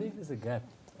 I wonder if there's a gap,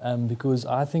 because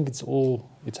I think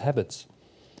it's habits.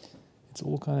 It's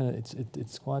all kind of,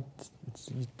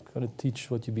 you've got to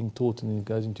teach what you're being taught, and then it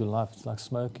goes into your life. It's like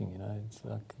smoking, It's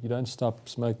like you don't stop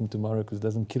smoking tomorrow because it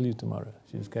doesn't kill you tomorrow.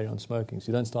 So you just carry on smoking. So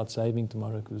you don't start saving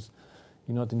tomorrow because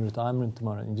you're not in retirement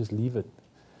tomorrow, and you just leave it.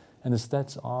 And the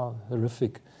stats are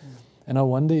horrific. And I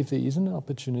wonder if there isn't an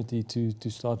opportunity to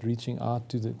start reaching out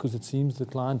to because it seems the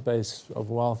client base of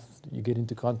wealth, you get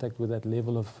into contact with that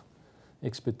level of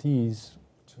expertise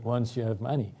once you have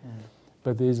money.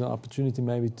 But there's an opportunity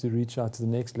maybe to reach out to the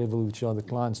next level, which are the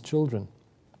client's children.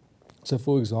 So,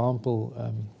 for example,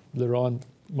 Laurent,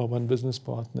 my one business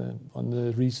partner, on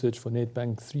the research for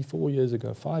Nedbank 3-4 years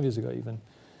ago, 5 years ago even,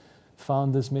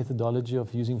 found this methodology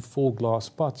of using 4 glass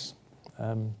pots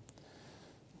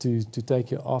to take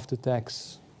your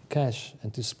after-tax cash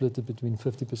and to split it between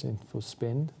 50% for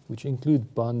spend, which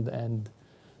include bond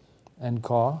and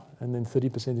car, and then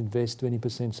 30% invest,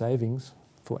 20% savings,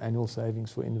 for annual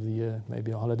savings for end of the year,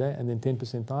 maybe a holiday, and then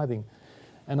 10% tithing.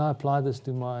 And I apply this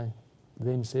to my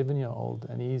then 7-year-old,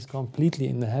 and he's completely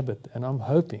in the habit. And I'm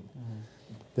hoping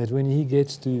that when he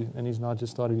gets to, and he's now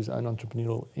just started his own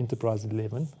entrepreneurial enterprise at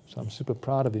 11, so I'm super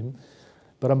proud of him,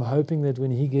 but I'm hoping that when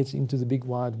he gets into the big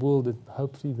wide world, that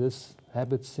hopefully this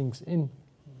habit sinks in.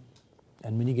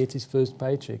 And when he gets his first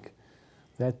paycheck,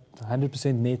 that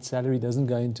 100% net salary doesn't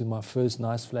go into my first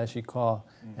nice flashy car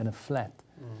and a flat.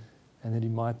 And then he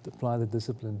might apply the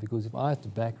discipline, because if I had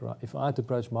to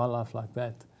approach my life like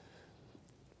that,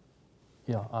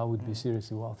 yeah, I would be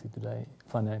seriously wealthy today,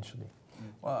 financially.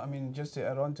 Well, I mean, just to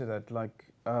add on to that, like,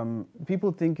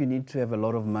 people think you need to have a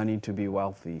lot of money to be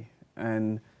wealthy.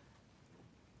 And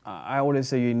I always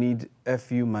say you need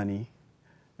FU money.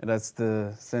 And that's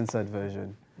the censored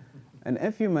version. And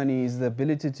FU money is the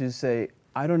ability to say,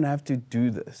 I don't have to do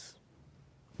this,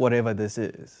 whatever this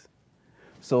is.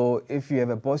 So if you have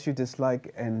a boss you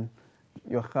dislike and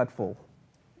you're heartful,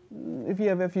 if you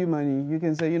have FU money, you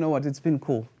can say, you know what, it's been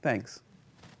cool, thanks.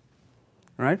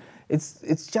 Right?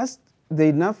 It's just the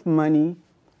enough money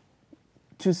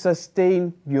to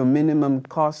sustain your minimum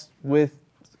cost with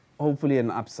hopefully an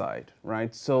upside,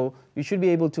 right? So you should be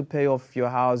able to pay off your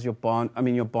house, your bond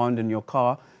and your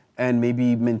car, and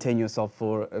maybe maintain yourself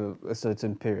for a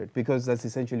certain period, because that's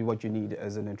essentially what you need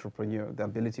as an entrepreneur, the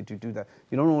ability to do that.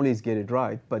 You don't always get it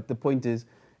right, but the point is,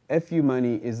 FU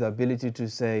money is the ability to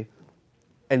say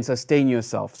and sustain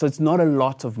yourself. So it's not a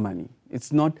lot of money.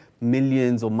 It's not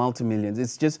millions or multi-millions.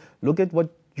 It's just look at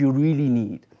what you really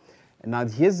need. And now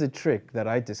here's the trick that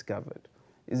I discovered,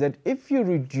 is that if you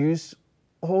reduce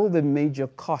all the major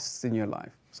costs in your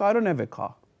life, so I don't have a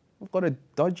car. I've got a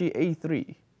dodgy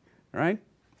A3, right?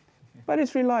 But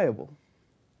it's reliable,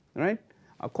 right?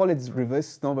 I call it reverse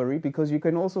snobbery, because you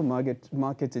can also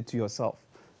market it to yourself.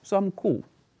 So I'm cool.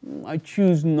 I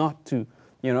choose not to,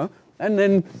 And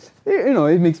then,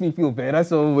 it makes me feel better.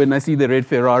 So when I see the red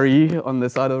Ferrari on the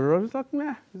side of the road, it's like,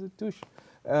 nah, it's a douche.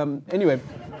 Anyway.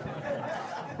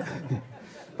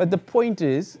 But the point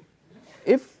is,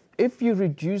 if you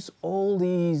reduce all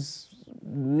these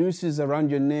nooses around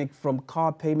your neck from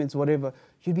car payments, whatever,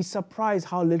 you'd be surprised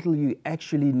how little you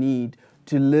actually need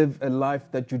to live a life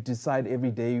that you decide every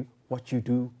day what you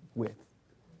do with.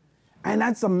 And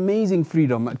that's amazing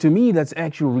freedom. To me, that's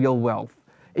actual real wealth.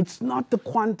 It's not the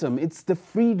quantum, it's the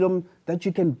freedom that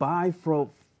you can buy from,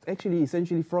 actually,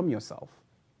 essentially from yourself.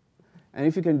 And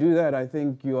if you can do that, I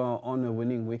think you are on a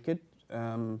winning wicket,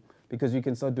 because you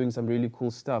can start doing some really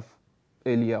cool stuff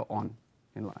earlier on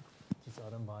in life. I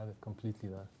don't buy that completely,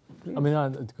 though. Please. I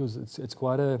mean, because it's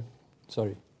quite a...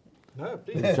 Sorry. No,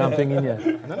 please. Jumping in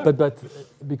here. No. But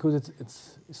because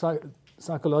it's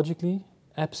psychologically,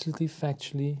 absolutely,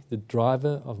 factually, the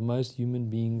driver of most human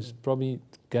beings, probably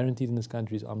guaranteed in this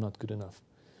country, is I'm not good enough.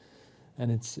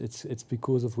 And it's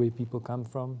because of where people come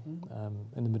from.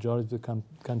 And the majority of the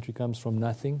country comes from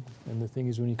nothing. And the thing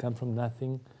is, when you come from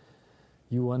nothing,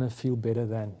 you want to feel better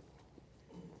than.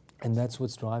 And that's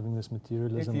what's driving this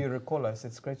materialism. If you recall, I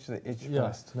said scratch the itch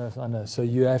first. No, I know. So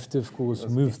you have to, of course,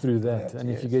 move through that. And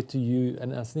if you get to you,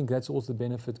 and I think that's also the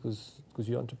benefit because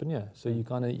you're an entrepreneur. So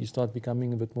you start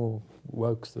becoming a bit more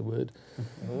woke's the word.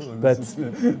 But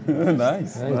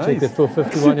nice. Check that for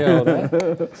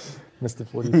 51-year-old, Mr.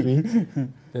 43.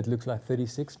 That looks like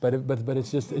 36. But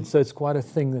it's just it's quite a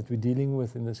thing that we're dealing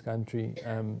with in this country.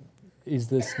 Is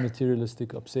this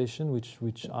materialistic obsession,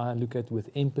 which I look at with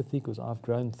empathy because I've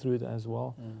grown through it as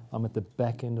well. I'm at the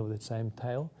back end of that same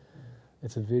tail.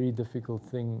 It's a very difficult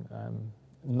thing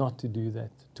not to do that,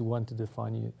 to want to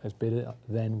define you as better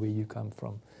than where you come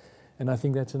from. And I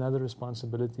think that's another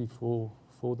responsibility for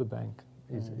the bank,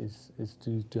 is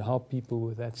to help people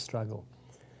with that struggle,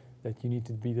 that you need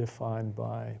to be defined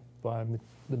by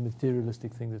the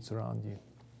materialistic thing that's around you,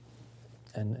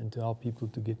 and to help people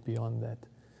to get beyond that.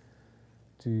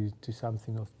 To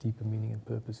something of deeper meaning and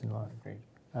purpose in life.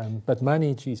 But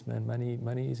money, geez, man,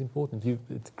 money is important.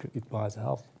 It buys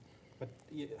health. But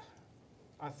yeah,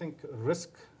 I think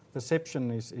risk perception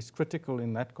is critical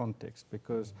in that context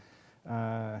because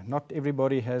not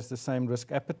everybody has the same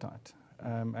risk appetite.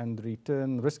 And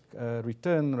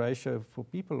return ratio for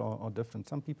people are different.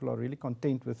 Some people are really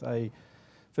content with a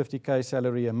 50K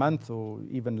salary a month or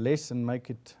even less and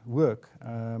make it work.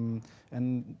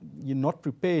 And you're not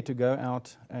prepared to go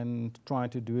out and try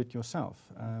to do it yourself.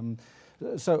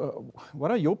 So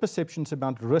what are your perceptions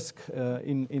about risk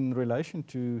in relation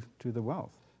to the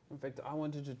wealth? In fact, I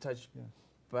wanted to touch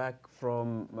back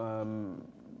from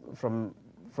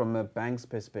a bank's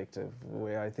perspective,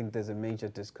 where I think there's a major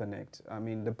disconnect. I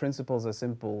mean, the principles are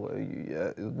simple.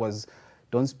 Was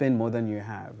don't spend more than you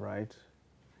have, right?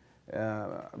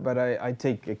 But I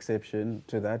take exception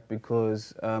to that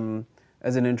because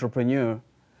as an entrepreneur,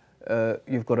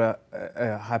 you've got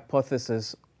a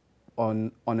hypothesis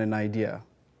on an idea,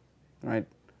 right?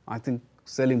 I think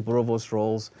selling Boerewors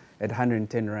rolls at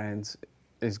 110 rands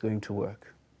is going to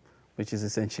work, which is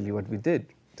essentially what we did.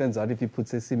 Turns out if you put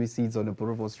sesame seeds on a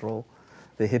Boerewors roll,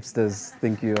 the hipsters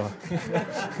think you are.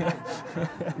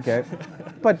 Okay?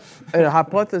 But a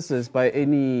hypothesis, by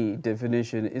any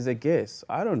definition, is a guess.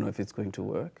 I don't know if it's going to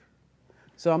work.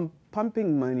 So I'm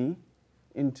pumping money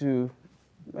into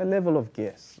a level of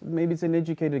guess. Maybe it's an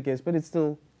educated guess, but it's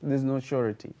still, there's no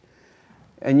surety.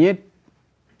 And yet,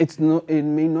 it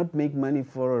may not make money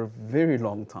for a very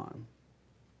long time.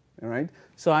 All right?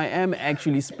 So I am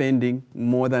actually spending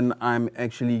more than I'm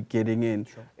actually getting in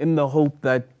the hope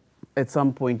that at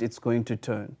some point it's going to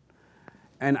turn.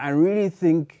 And I really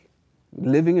think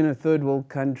living in a third world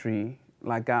country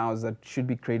like ours that should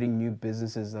be creating new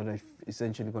businesses that are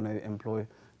essentially going to employ,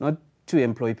 not to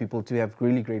employ people, to have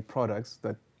really great products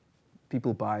that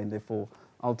people buy and therefore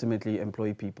ultimately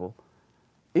employ people.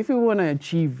 If we want to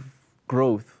achieve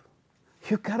growth,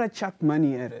 you gotta chuck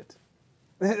money at it.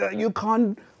 You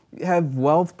can't have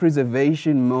wealth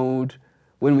preservation mode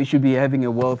when we should be having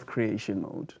a wealth creation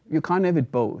mode. You can't have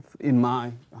it both, in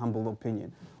my humble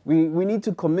opinion. We need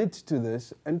to commit to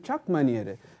this and chuck money at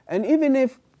it. And even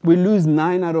if we lose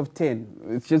 9 out of 10,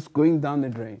 it's just going down the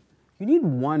drain. You need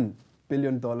 $1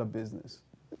 billion business.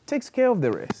 It takes care of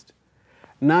the rest.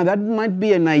 Now, that might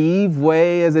be a naive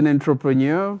way as an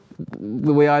entrepreneur,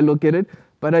 the way I look at it,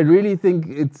 but I really think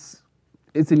it's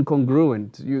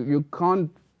incongruent. You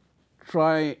can't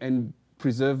try and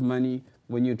preserve money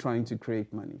when you're trying to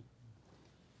create money.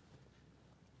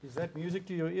 Is that music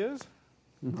to your ears?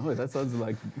 No, that sounds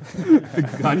like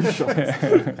gunshots.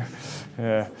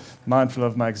 Yeah, mindful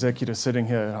of my executor sitting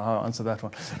here, I'll answer that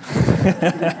one.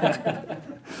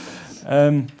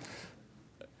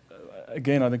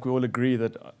 Again, I think we all agree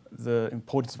that the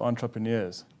importance of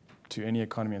entrepreneurs to any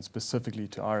economy and specifically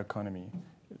to our economy,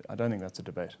 I don't think that's a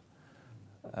debate.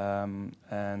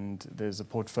 And there's a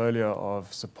portfolio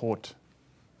of support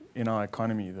in our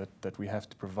economy that we have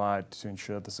to provide to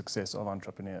ensure the success of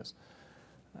entrepreneurs.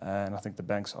 And I think the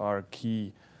banks are a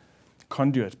key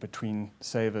conduit between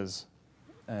savers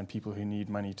and people who need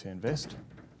money to invest.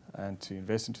 and to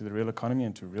invest into the real economy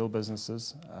and to real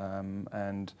businesses.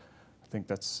 And I think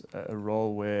that's a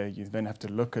role where you then have to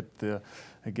look at the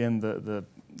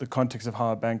context of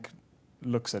how a bank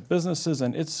looks at businesses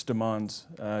and its demands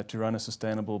to run a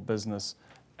sustainable business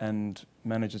and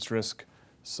manage its risk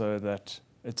so that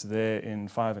it's there in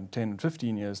 5 and 10 and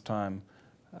 15 years' time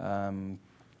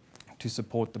to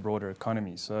support the broader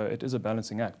economy. So it is a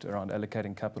balancing act around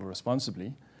allocating capital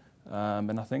responsibly.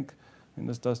 And I think,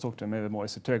 this does talk to maybe more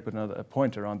esoteric, but a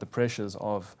point around the pressures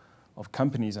of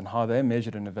companies and how they're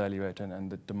measured and evaluated, and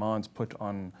the demands put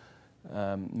on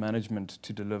management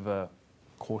to deliver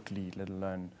quarterly, let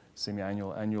alone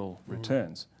semi-annual, annual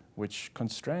returns, which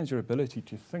constrains your ability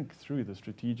to think through the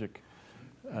strategic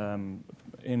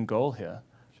end goal here.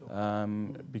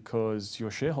 Because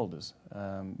your shareholders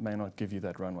may not give you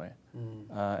that runway.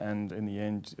 And in the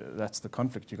end, that's the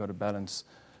conflict. You've got to balance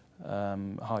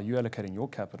how you're allocating your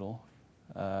capital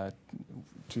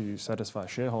to satisfy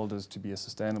shareholders to be a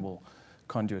sustainable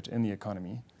conduit in the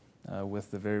economy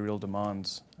with the very real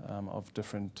demands of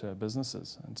different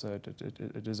businesses. And so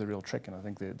it is a real trick, and I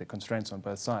think there are constraints on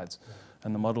both sides.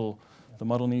 And the model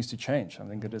needs to change. I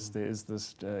think there is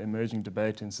this emerging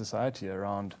debate in society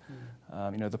around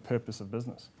the purpose of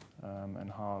business and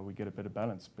how we get a better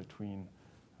balance between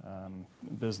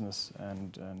business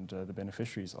and the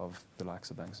beneficiaries of the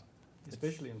likes of banks.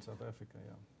 Especially in South Africa,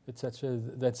 yeah. It's such a,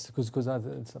 that's because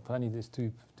it's funny, there's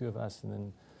two of us, and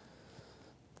then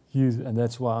you, and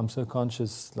that's why I'm so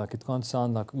conscious. Like, it can't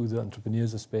sound like, ooh, the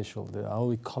entrepreneurs are special.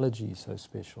 Our ecology is so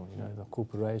special. The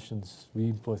corporations, we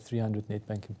employ 300,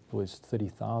 Nedbank employs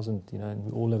 30,000. And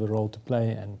we all have a role to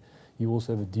play. And you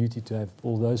also have a duty to have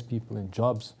all those people in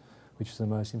jobs, which is the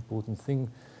most important thing.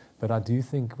 But I do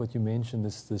think what you mentioned,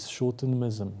 this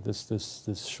short-termism,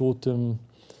 this short-term,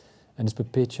 and it's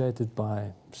perpetuated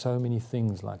by so many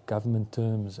things like government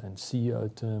terms and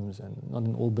CEO terms, and not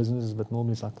in all businesses, but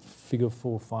normally it's like figure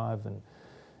 4 or 5, and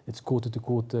it's quarter to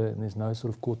quarter, and there's no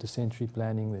sort of quarter-century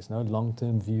planning, there's no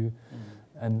long-term view.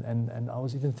 And I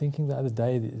was even thinking the other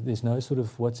day, there's no sort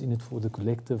of what's in it for the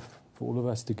collective, for all of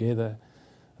us together,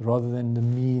 rather than the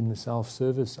me and the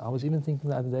self-service. I was even thinking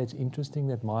the other day, it's interesting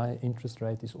that my interest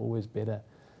rate is always better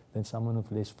than someone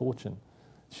of less fortune.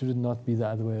 Should it not be the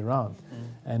other way around?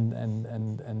 And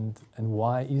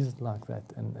why is it like that?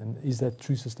 And is that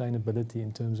true sustainability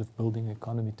in terms of building an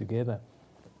economy together?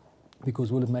 Because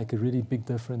will it make a really big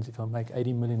difference if I make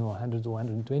 80 million or 100 or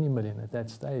 120 million at that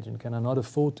stage? And can I not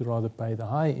afford to rather pay the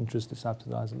higher interest to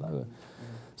subsidize the lower?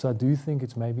 So I do think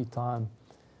it's maybe time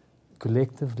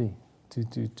collectively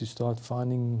to start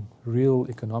finding real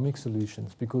economic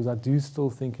solutions, because I do still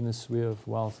think in a sphere of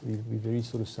wealth, we're very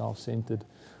sort of self-centered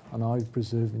on how we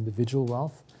preserve individual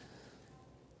wealth.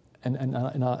 And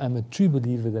I'm a true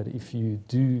believer that if you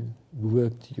do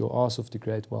work your arse off to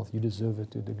create wealth, you deserve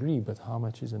it to a degree, but how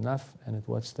much is enough, and at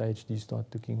what stage do you start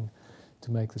looking to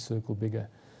make the circle bigger?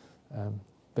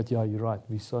 But yeah, you're right,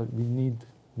 we need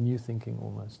new thinking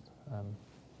almost.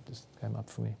 Just came up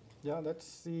for me. Yeah,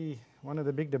 that's one of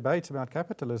the big debates about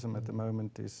capitalism at the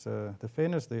moment, is the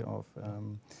fairness thereof.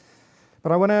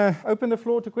 But I want to open the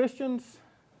floor to questions.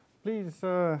 Please,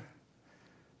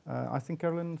 I think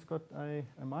Carolyn's got a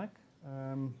mic.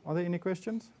 Are there any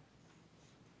questions?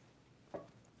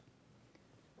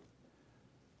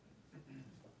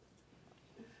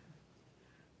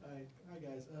 Hi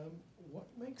guys. What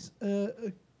makes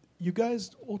you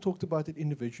guys all talked about it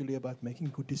individually, about making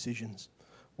good decisions.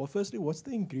 Well, firstly, what's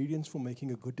the ingredients for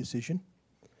making a good decision,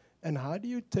 and how do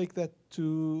you take that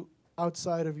to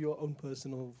outside of your own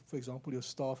personal, for example, your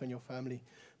staff and your family?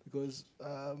 Because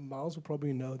Miles will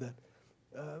probably know that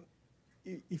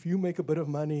if you make a bit of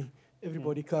money,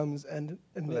 everybody comes and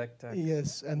Black tax.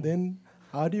 Yes, and then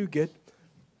how do you get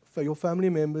for your family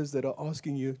members that are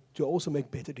asking you to also make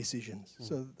better decisions?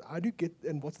 So how do you get,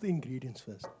 and what's the ingredients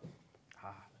first?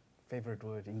 Favorite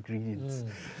word, ingredients.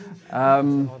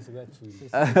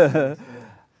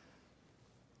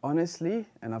 Honestly,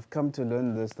 and I've come to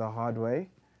learn this the hard way,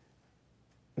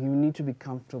 you need to be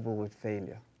comfortable with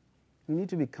failure. You need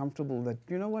to be comfortable that,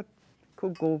 you know what, it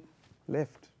could go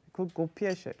left, it could go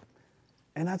pear-shaped,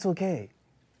 and that's okay,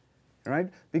 right?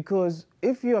 Because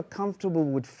if you are comfortable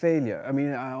with failure, I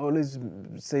mean, I always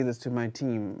say this to my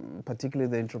team, particularly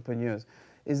the entrepreneurs,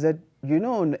 is that,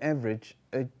 on average,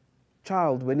 a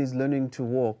child, when he's learning to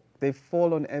walk, they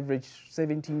fall on average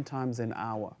 17 times an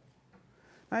hour.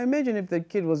 Now imagine if the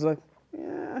kid was like,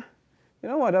 yeah, you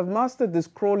know what, I've mastered this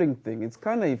crawling thing. It's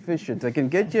kind of efficient. I can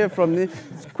get here from this,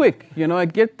 it's quick, I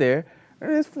get there.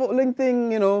 And this falling thing,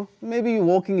 maybe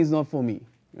walking is not for me,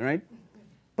 right?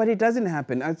 But it doesn't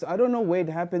happen. I don't know where it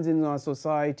happens in our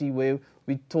society where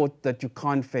we taught that you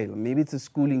can't fail. Maybe it's a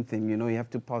schooling thing, you know, you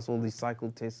have to pass all these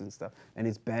cycle tests and stuff, and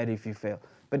it's bad if you fail.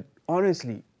 But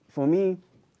honestly, for me,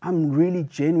 I'm really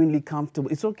genuinely comfortable.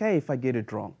 It's okay if I get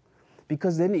it wrong,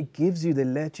 because then it gives you the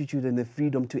latitude and the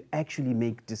freedom to actually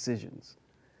make decisions.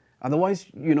 Otherwise,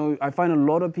 you know, I find a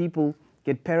lot of people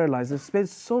get paralyzed. They spend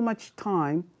so much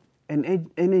time and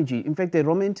energy. In fact, they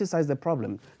romanticize the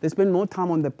problem. They spend more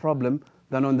time on the problem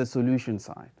than on the solution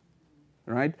side,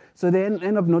 right? So they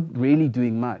end up not really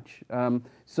doing much.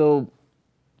 So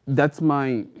that's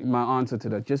my answer to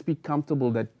that. Just be comfortable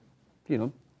that, you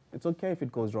know, it's okay if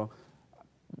it goes wrong.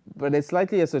 But it's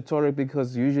slightly esoteric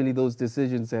because usually those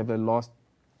decisions have a lost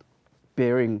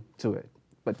bearing to it.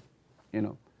 But, you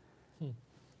know.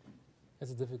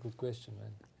 That's a difficult question,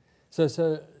 man.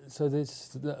 So this,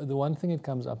 the one thing that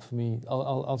comes up for me,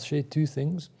 I'll share two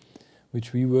things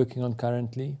which we're working on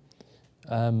currently.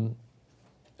 And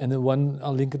the one,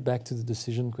 I'll link it back to the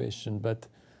decision question, but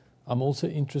I'm also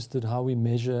interested how we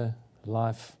measure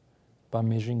life by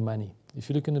measuring money. If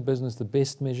you look in the business, the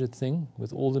best measured thing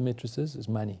with all the matrices is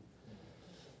money.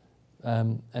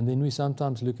 And then we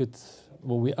sometimes look at,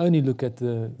 well, we only look at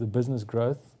the business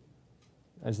growth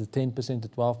as the 10%, the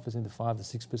 12%, the 5%,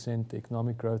 the 6%, the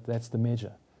economic growth. That's the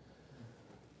measure.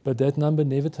 But that number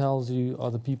never tells you, are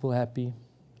the people happy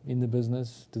in the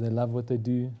business? Do they love what they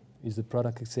do? Is the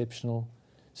product exceptional?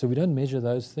 So we don't measure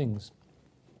those things.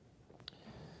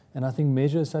 And I think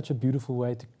measure is such a beautiful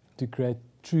way to create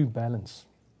true balance,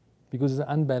 because it's an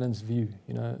unbalanced view.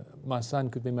 You know, my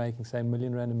son could be making, say, R1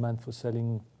 million a month for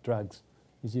selling drugs.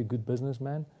 Is he a good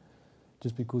businessman?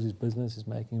 Just because his business is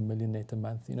making R1 million net a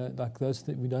month, you know, like those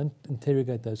we don't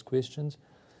interrogate those questions.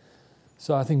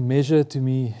 So I think measure to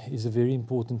me is a very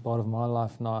important part of my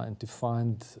life now, and to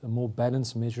find a more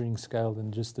balanced measuring scale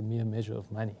than just a mere measure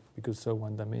of money, because it's so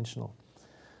one-dimensional.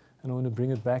 And I want to bring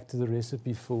it back to the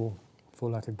recipe for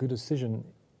like a good decision,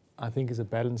 I think, is a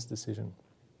balanced decision.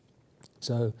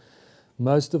 So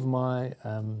most of my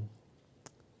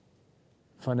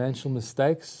financial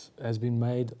mistakes has been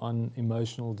made on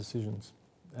emotional decisions.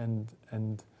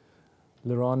 And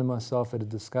Laurent and myself had a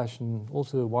discussion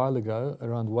also a while ago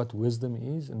around what wisdom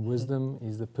is, and wisdom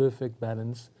is the perfect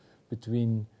balance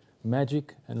between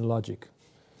magic and logic,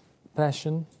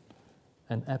 passion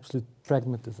and absolute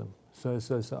pragmatism.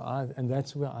 And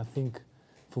that's where I think,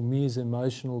 for me as an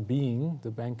emotional being,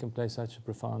 the bank can play such a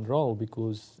profound role,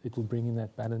 because it will bring in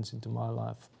that balance into my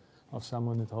life of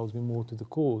someone that holds me more to the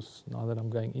cause now that I'm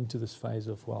going into this phase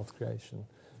of wealth creation,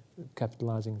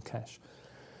 capitalizing cash.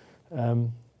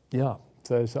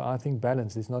 So I think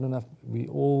balance. There's not enough. We're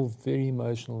all very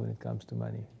emotional when it comes to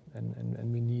money,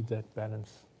 and we need that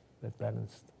balance, that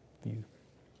balanced view.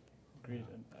 Agreed.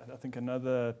 And I think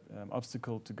another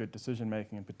obstacle to good decision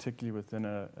making, and particularly within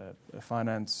a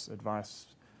finance advice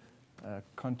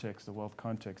context, a wealth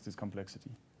context, is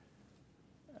complexity.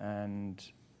 And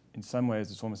in some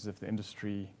ways, it's almost as if the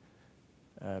industry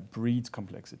breeds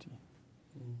complexity,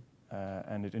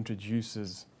 and it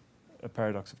introduces a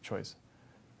paradox of choice.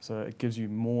 So it gives you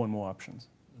more and more options.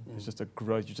 It's just a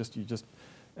growth. You're just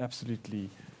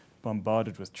absolutely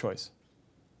bombarded with choice,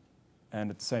 and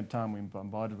at the same time, we're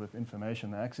bombarded with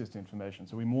information, access to information.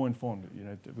 So we're more informed. You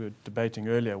know, we were debating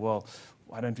earlier. Well,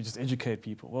 why don't we just educate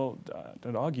people? Well,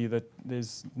 don't argue that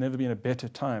there's never been a better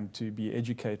time to be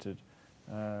educated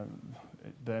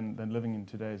than living in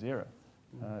today's era.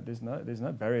 There's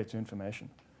no barrier to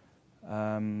information,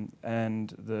 and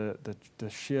the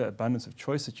sheer abundance of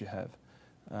choice that you have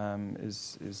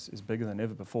is bigger than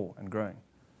ever before and growing.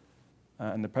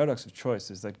 And the paradox of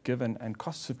choice is that given, and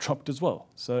costs have dropped as well.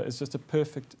 So it's just a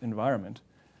perfect environment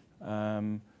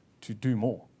to do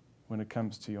more when it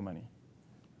comes to your money.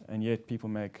 And yet people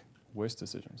make worse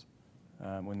decisions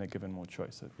when they're given more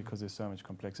choice, because there's so much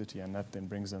complexity, and that then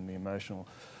brings in the emotional,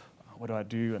 what do I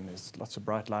do? And there's lots of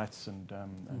bright lights and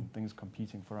things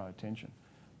competing for our attention.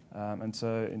 And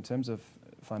so in terms of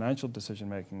financial decision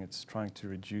making, it's trying to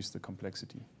reduce the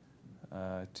complexity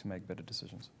to make better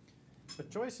decisions. The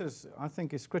choices, I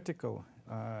think, is critical.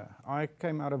 I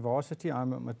came out of varsity.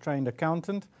 I'm a trained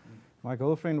accountant. My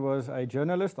girlfriend was a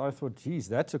journalist. I thought, geez,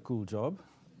 that's a cool job.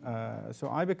 So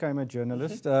I became a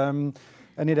journalist, and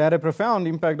it had a profound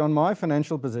impact on my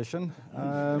financial position.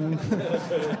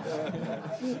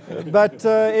 But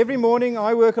every morning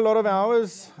I work a lot of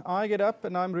hours. I get up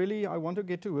and I want to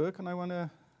get to work, and I want to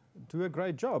do a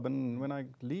great job. And when I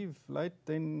leave late,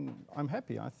 then I'm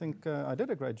happy. I think I did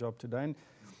a great job today. And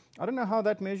I don't know how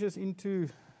that measures into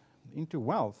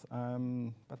wealth,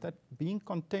 but that being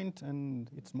content, and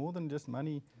it's more than just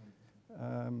money.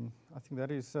 I think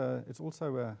that is it's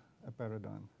also a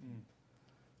paradigm.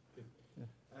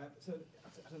 So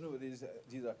I don't know, these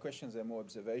are questions and more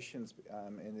observations,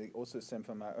 and they also stem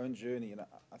from my own journey. And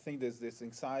I think there's this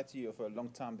anxiety of a long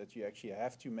time that you actually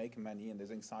have to make money, and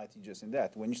there's anxiety just in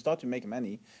that. When you start to make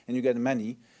money and you get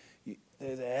money,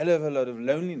 there's a hell of a lot of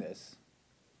loneliness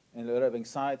and a lot of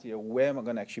anxiety of where am I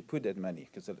going to actually put that money?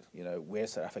 Because, you know, where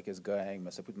South Africa is going,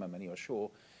 must I put my money offshore?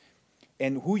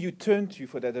 And who you turn to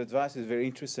for that advice is very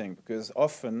interesting, because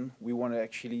often we want to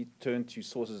actually turn to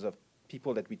sources of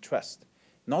people that we trust.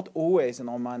 Not always in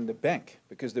our mind the bank,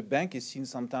 because the bank is seen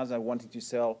sometimes as wanting to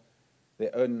sell their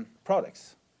own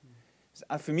products. So,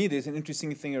 for me, there's an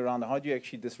interesting thing around how do you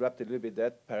actually disrupt a little bit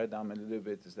that paradigm a little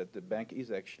bit, is that the bank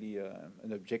is actually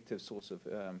an objective source of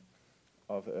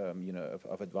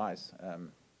advice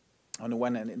on the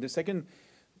one hand. And the second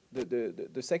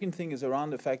thing is around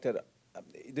the fact that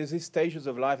there's these stages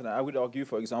of life, and I would argue,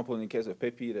 for example, in the case of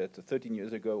Pepe, that 13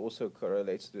 years ago also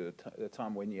correlates to the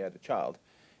time when you had a child.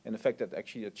 And the fact that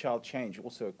actually a child changed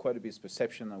also quite a bit of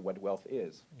perception on what wealth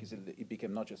is, because it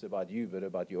became not just about you, but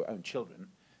about your own children.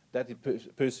 That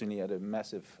personally had a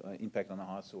massive impact on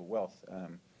how I saw wealth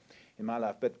in my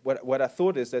life. But what I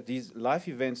thought is that these life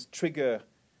events trigger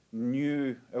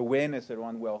new awareness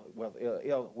around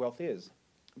wealth is.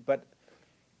 But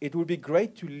it would be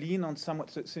great to lean on someone.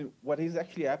 So what is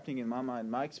actually happening in my mind,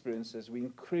 my experience, is we're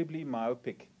incredibly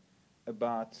myopic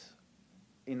about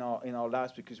in our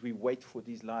lives, because we wait for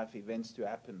these life events to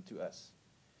happen to us.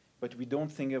 But we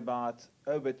don't think about,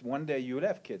 oh, but one day you'll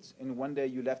have kids, and one day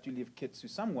you'll have to leave kids to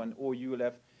someone, or you will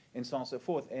have, and so on and so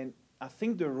forth. And I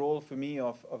think the role for me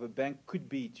of a bank could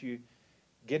be to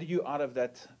get you out of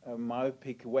that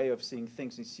myopic way of seeing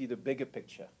things and see the bigger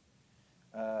picture.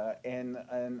 And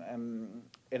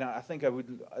I think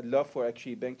I'd love for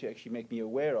actually a bank to actually make me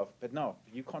aware of, but no,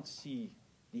 you can't see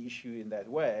the issue in that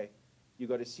way. You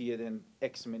got to see it in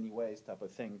X many ways type of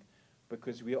thing,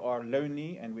 because we are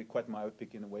lonely and we're quite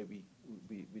myopic in the way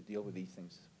we deal with these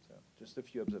things. So just a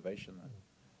few observations.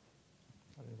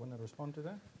 You want to respond to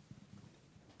that?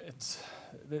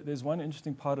 There's one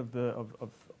interesting part of the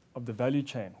value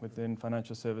chain within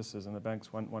financial services, and the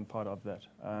bank's one part of that,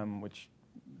 which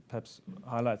perhaps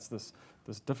highlights this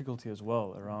difficulty as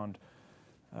well around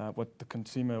what the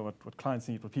consumer, what clients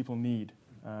need, what people need,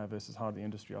 versus how the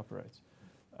industry operates.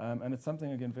 And it's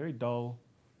something, again, very dull,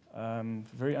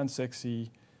 very unsexy,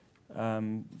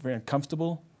 very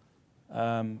uncomfortable,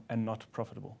 and not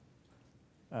profitable.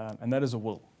 And that is a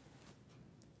will.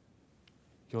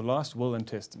 Your last will and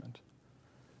testament.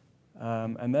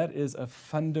 And that is a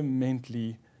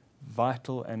fundamentally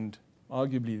vital and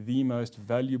arguably the most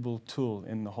valuable tool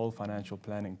in the whole financial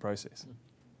planning process.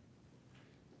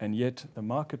 And yet the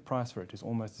market price for it is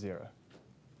almost zero.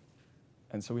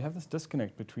 And so we have this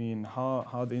disconnect between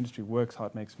how the industry works, how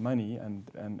it makes money, and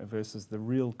versus the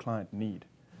real client need.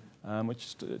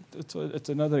 Which it's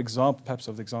another example, perhaps,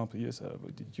 of the example you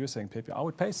were saying, Pepe. I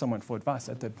would pay someone for advice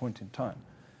at that point in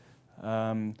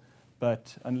time.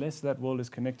 But unless that will is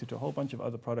connected to a whole bunch of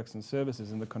other products and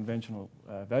services in the conventional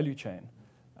value chain,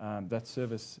 that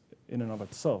service in and of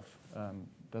itself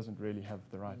doesn't really have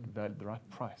the right value, the right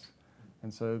price.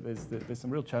 And so there's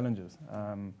some real challenges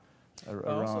around.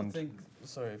 I also think,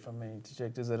 sorry if I may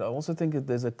interject, is that I also think that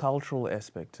there's a cultural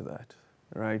aspect to that,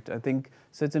 right? I think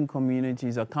certain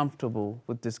communities are comfortable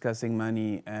with discussing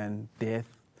money and death,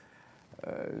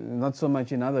 not so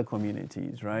much in other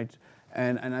communities, right?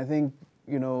 And I think,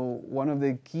 you know, one of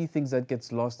the key things that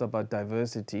gets lost about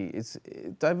diversity is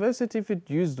diversity, if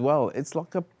it's used well, it's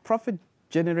like a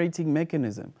profit-generating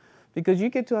mechanism, because you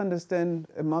get to understand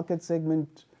a market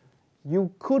segment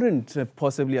you couldn't have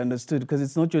possibly understood because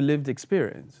it's not your lived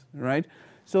experience, right?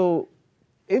 So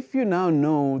if you now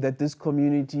know that this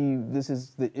community, this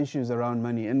is the issues around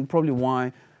money, and probably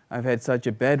why I've had such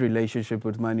a bad relationship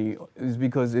with money is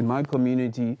because in my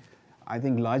community, I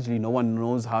think largely no one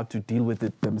knows how to deal with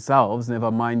it themselves,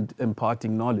 never mind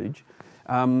imparting knowledge.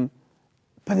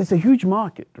 But it's a huge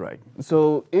market, right?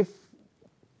 So if,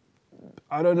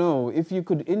 I don't know, if you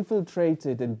could infiltrate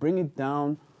it and bring it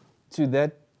down to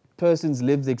that person's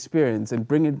lived experience and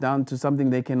bring it down to something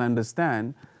they can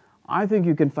understand, I think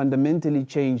you can fundamentally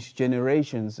change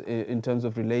generations in terms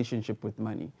of relationship with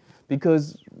money.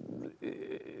 Because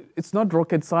it's not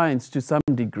rocket science to some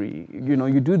degree. You know,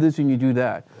 you do this and you do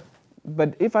that.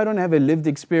 But if I don't have a lived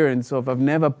experience of I've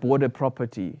never bought a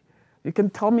property, you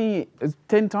can tell me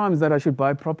 10 times that I should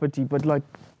buy property, but like,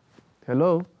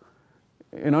 hello?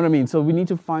 You know what I mean? So we need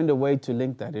to find a way to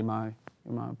link that, in my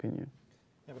opinion.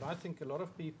 Yeah, but I think a lot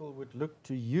of people would look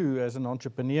to you as an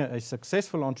entrepreneur, a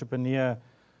successful entrepreneur,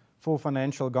 for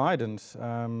financial guidance.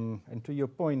 And to your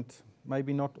point,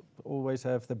 maybe not always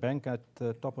have the bank at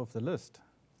the top of the list.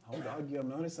 I would argue I'm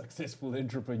not a successful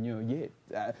entrepreneur yet.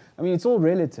 I mean, it's all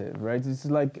relative, right? It's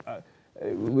like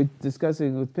with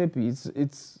discussing with Pepe,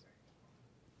 it's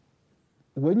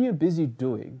when you're busy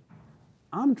doing,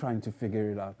 I'm trying to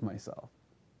figure it out myself,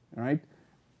 right?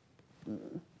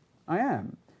 I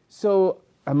am. So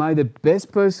am I the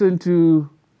best person to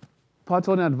pass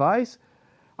on advice?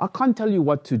 I can't tell you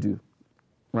what to do,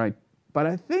 right? But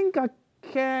I think I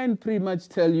can pretty much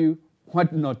tell you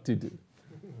what not to do.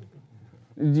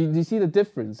 Do you see the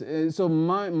difference? So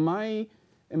my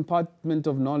impartment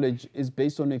of knowledge is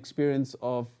based on experience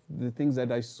of the things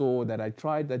that I saw, that I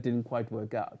tried, that didn't quite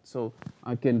work out. So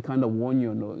I can kind of warn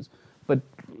you on those. But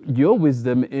your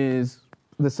wisdom is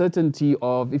the certainty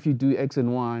of if you do X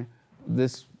and Y,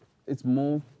 it's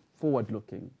more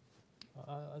forward-looking.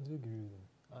 I do agree with them.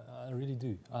 I really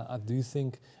do. I do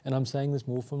think, and I'm saying this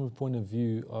more from a point of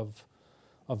view of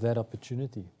that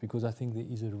opportunity, because I think there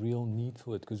is a real need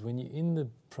for it. Because when you're in the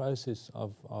process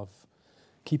of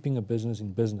keeping a business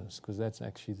in business, because that's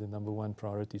actually the number one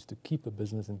priority, is to keep a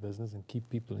business in business and keep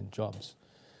people in jobs.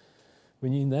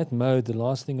 When you're in that mode, the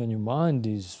last thing on your mind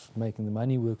is making the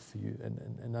money work for you.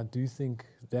 And I do think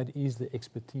that is the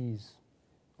expertise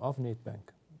of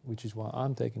Nedbank, which is why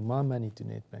I'm taking my money to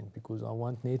Nedbank, because I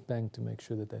want Nedbank to make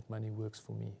sure that that money works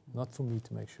for me, not for me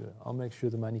to make sure. I'll make sure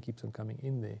the money keeps on coming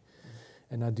in there.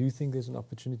 And I do think there's an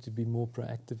opportunity to be more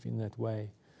proactive in that way,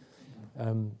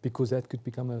 because that could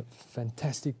become a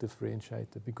fantastic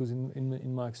differentiator. Because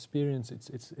in my experience,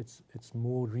 it's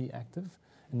more reactive,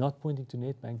 and not pointing to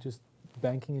Nedbank, just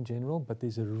banking in general. But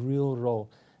there's a real role,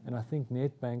 and I think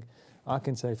Nedbank, I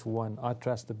can say for one, I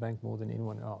trust the bank more than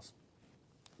anyone else,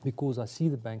 because I see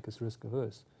the bank as risk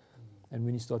averse. And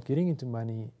when you start getting into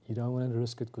money, you don't want to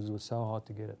risk it because it was so hard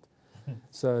to get it.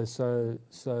 So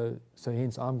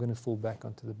hence I'm going to fall back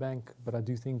onto the bank. But I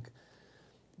do think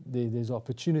there's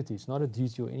opportunity. It's not a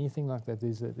duty or anything like that.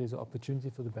 There's an opportunity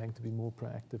for the bank to be more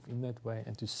proactive in that way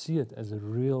and to see it as a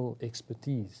real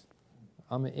expertise.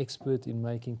 I'm an expert in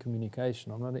making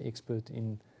communication. I'm not an expert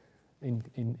in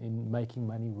making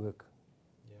money work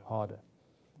harder.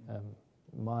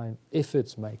 My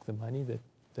efforts make the money that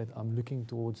I'm looking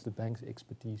towards the bank's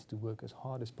expertise to work as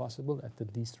hard as possible at the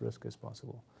least risk as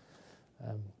possible.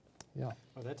 Yeah.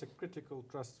 Well, that's a critical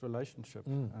trust relationship.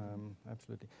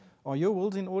 Absolutely. Are your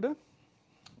wills in order?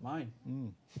 Mine.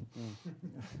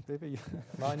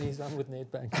 Mine is I'm with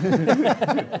Nedbank.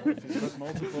 If you've got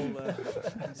multiple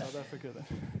in South Africa, then.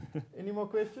 Any more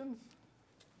questions?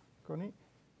 Connie?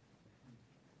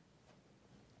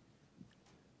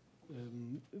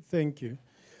 Thank you.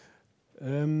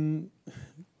 I've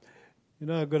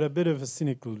got a bit of a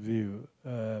cynical view.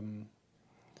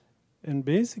 And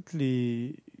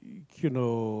basically,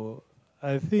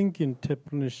 I think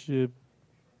entrepreneurship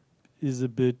is a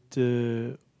bit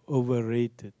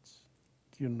overrated,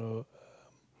 and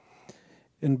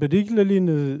particularly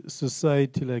in a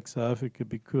society like South Africa,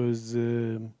 because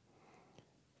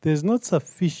there's not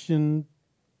sufficient,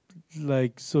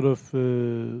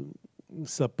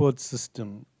 support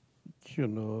system,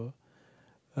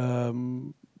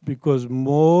 because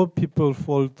more people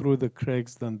fall through the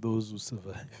cracks than those who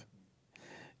survive.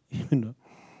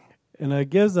 And I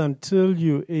guess until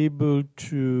you're able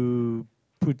to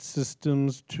put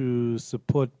systems to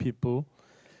support people,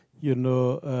 you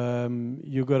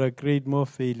gotta create more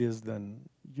failures than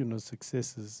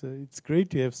successes. It's great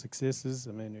to have successes.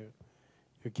 I mean,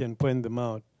 you can point them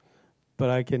out, but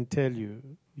I can tell you,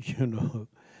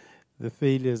 the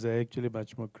failures are actually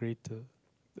much more greater.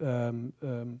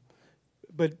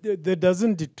 But that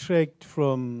doesn't detract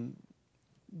from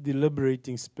the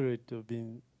liberating spirit of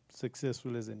being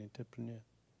successful as an entrepreneur.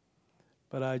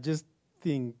 But I just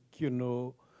think,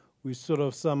 we sort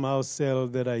of somehow sell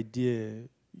that idea,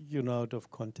 out of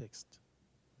context.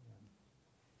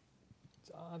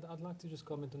 So I'd like to just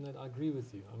comment on that. I agree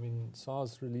with you. I mean,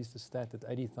 SARS released a stat that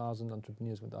 80,000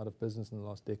 entrepreneurs went out of business in the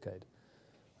last decade.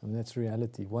 I mean, that's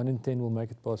reality. 1 in 10 will make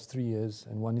it past 3 years,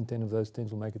 and 1 in 10 of those 10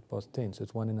 will make it past 10. So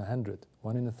it's 1 in 100.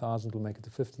 1 in 1,000 will make it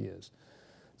to 50 years.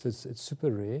 So it's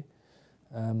super rare.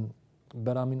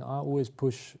 But I mean, I always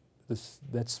push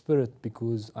that spirit,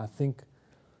 because I think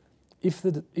if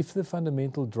the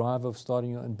fundamental drive of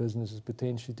starting your own business is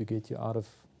potentially to get you out of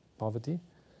poverty,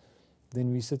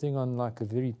 then we're sitting on like a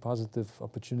very positive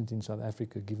opportunity in South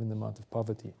Africa, given the amount of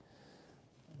poverty.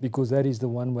 Because that is the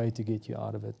one way to get you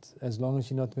out of it, as long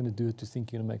as you're not going to do it to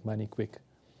think you're going to make money quick.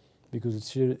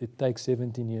 Because it takes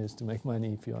 17 years to make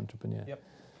money if you're an entrepreneur. Yep.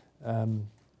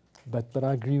 But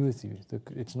I agree with you.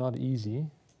 It's not easy.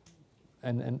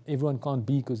 and everyone can't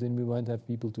be, because then we won't have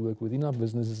people to work within our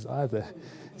businesses either.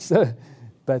 So,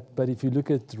 but if you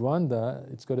look at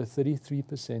Rwanda, it's got a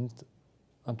 33%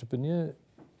 entrepreneur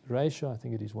ratio. I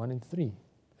think it is 1 in 3,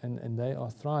 and they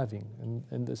are thriving,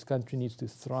 and this country needs to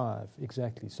thrive,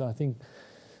 exactly. So I think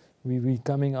we're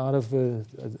coming out of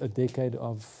a decade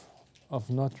of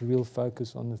not real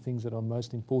focus on the things that are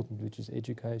most important, which is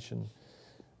education,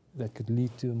 that could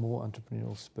lead to a more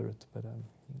entrepreneurial spirit. But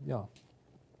yeah,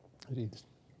 it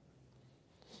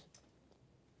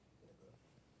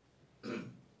is.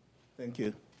 Thank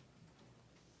you.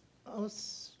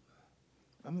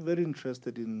 I'm very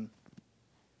interested in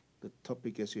the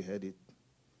topic as you had it.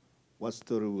 What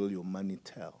story will your money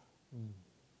tell?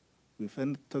 We've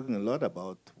been talking a lot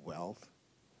about wealth.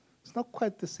 It's not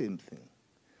quite the same thing.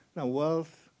 Now,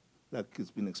 wealth, like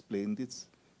it's been explained, it's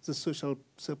a social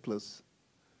surplus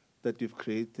that you've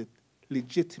created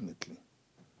legitimately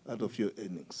out of your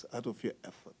earnings, out of your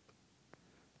effort.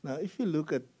 Now, if you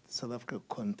look at South Africa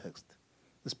context,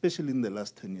 especially in the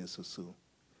last 10 years or so,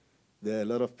 there are a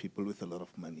lot of people with a lot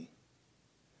of money.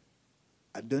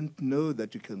 I don't know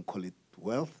that you can call it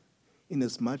wealth, in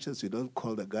as much as you don't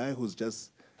call the guy who's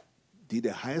just did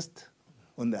a heist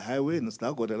on the highway and has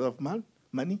now got a lot of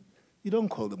money, you don't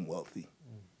call them wealthy.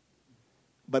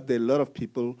 But there are a lot of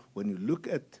people, when you look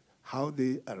at how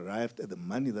they arrived at the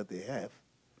money that they have,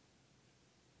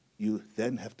 you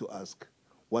then have to ask,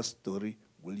 what story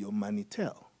will your money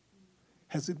tell?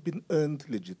 Has it been earned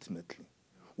legitimately?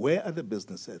 Where are the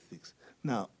business ethics?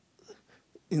 Now,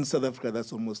 in South Africa,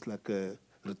 that's almost like a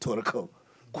rhetorical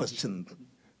question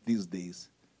these days.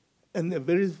 And they're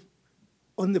very,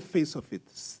 on the face of it,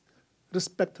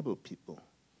 respectable people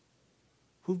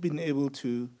who've been able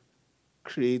to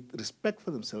create respect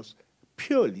for themselves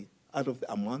purely out of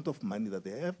the amount of money that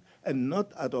they have and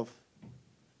not out of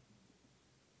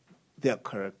their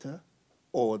character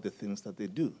or the things that they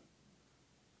do.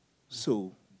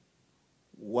 So,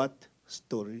 what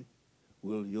story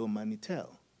will your money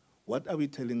tell? What are we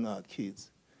telling our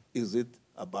kids? Is it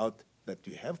about that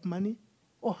you have money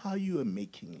or how you are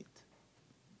making it?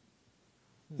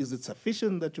 Is it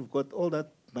sufficient that you've got all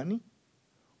that money,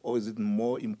 or is it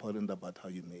more important about how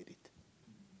you made it?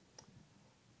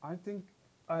 I think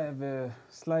I have a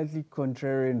slightly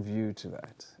contrarian view to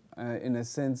that, in a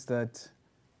sense that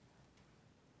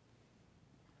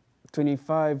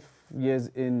 25 years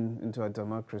into our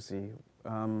democracy,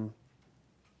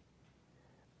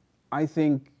 I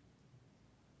think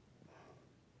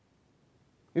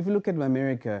if you look at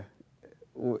America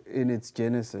in its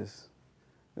genesis,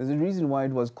 there's a reason why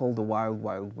it was called the Wild,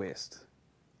 Wild West.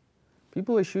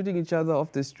 People were shooting each other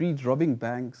off the streets, robbing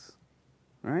banks,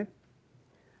 right?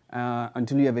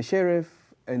 Until you have a sheriff,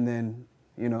 and then,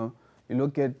 you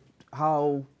look at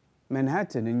how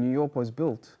Manhattan in New York was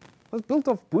built. It was built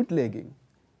off bootlegging.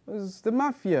 It was the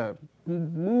mafia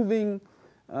moving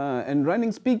and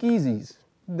running speakeasies.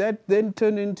 That then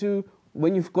turned into,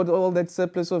 when you've got all that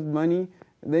surplus of money,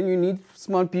 then you need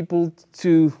smart people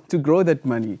to grow that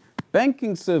money.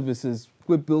 Banking services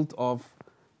were built off,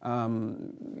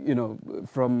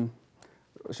 from,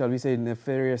 shall we say,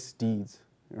 nefarious deeds,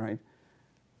 right?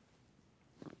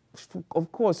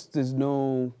 Of course,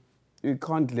 you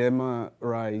can't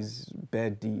glamorize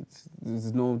bad deeds.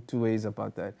 There's no two ways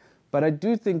about that. But I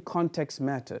do think context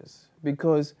matters,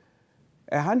 because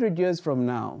 100 years from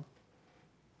now,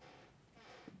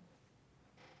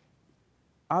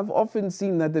 I've often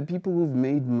seen that the people who've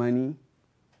made money,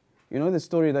 the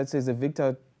story that says the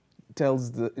victor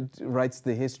writes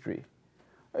the history.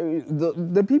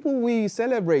 The people we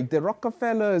celebrate, the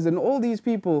Rockefellers and all these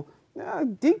people,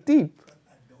 dig deep.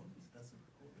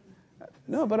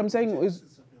 No, but I'm saying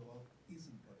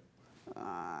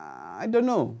I don't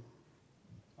know.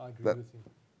 I agree with you.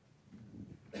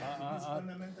 It's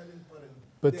fundamentally important.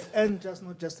 But the end does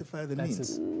not justify the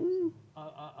means.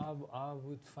 I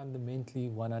would fundamentally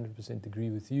 100% agree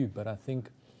with you, but I think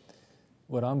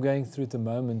what I'm going through at the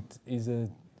moment is a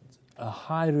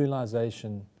high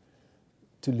realization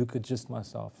to look at just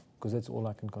myself, because that's all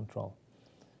I can control,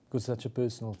 because it's such a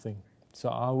personal thing. So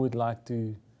I would like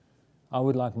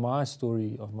my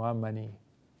story of my money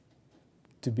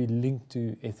to be linked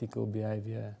to ethical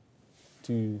behavior,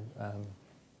 to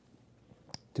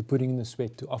putting in the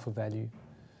sweat, to offer value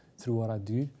through what I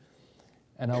do.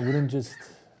 And I wouldn't just,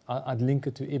 I'd link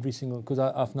it to every single, because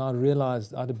I've now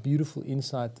realized I had a beautiful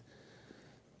insight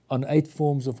on 8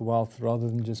 forms of wealth rather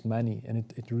than just money.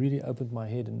 And it really opened my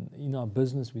head. And in our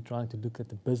business, we're trying to look at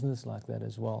the business like that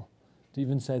as well. To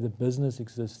even say the business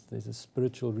exists, there's a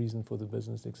spiritual reason for the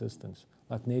business existence.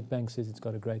 Like Nedbank says, it's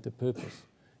got a greater purpose.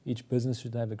 Each business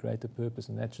should have a greater purpose,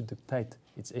 and that should dictate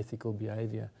its ethical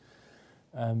behavior.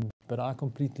 But I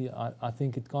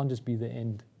think it can't just be the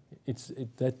end.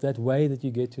 That way that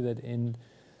you get to that end.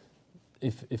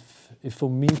 If for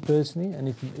me personally, and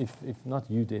if not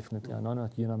you definitely, I know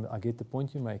not you, I get the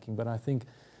point you're making, but I think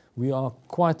we are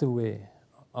quite aware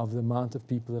of the amount of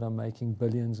people that are making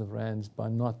billions of rands by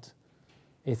not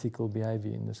ethical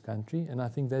behavior in this country, and I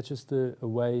think that's just a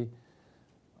way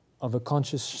of a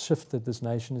conscious shift that this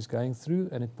nation is going through,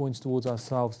 and it points towards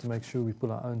ourselves to make sure we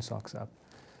pull our own socks up.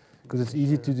 Because it's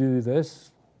easy to do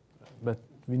this, but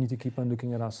we need to keep on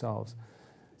looking at ourselves.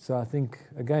 So I think,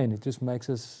 again, it makes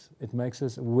us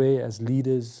aware as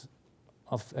leaders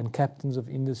and captains of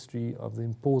industry of the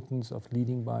importance of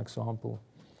leading by example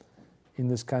in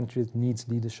this country. It needs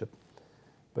leadership.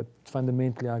 But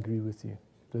fundamentally, I agree with you.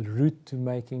 The route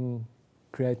to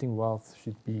creating wealth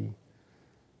should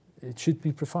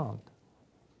be profound.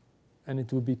 And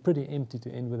it would be pretty empty to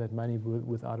end with that money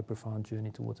without a profound journey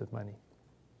towards that money.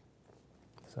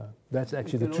 So that's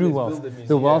actually the true wealth.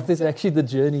 The wealth is actually the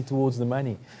journey towards the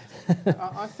money.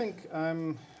 I think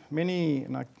many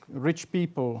rich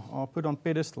people are put on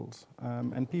pedestals,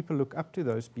 and people look up to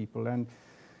those people. And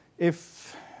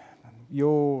if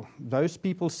those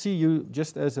people see you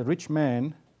just as a rich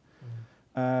man,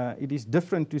 it is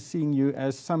different to seeing you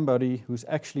as somebody who's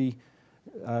actually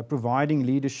providing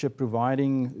leadership,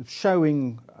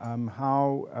 showing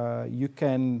how you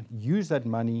can use that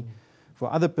money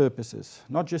for other purposes,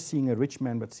 not just seeing a rich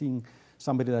man, but seeing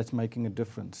somebody that's making a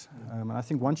difference. And I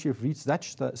think once you've reached that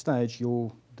stage,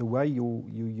 the way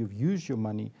you've used your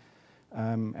money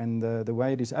and the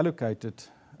way it is allocated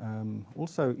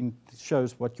also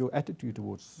shows what your attitude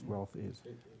towards wealth is. I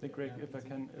think, Greg, if I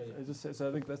can, so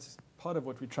I think that's part of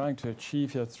what we're trying to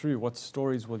achieve here through what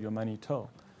stories will your money tell,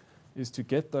 is to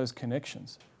get those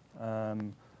connections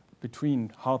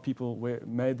between how people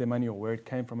made their money or where it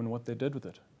came from and what they did with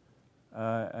it.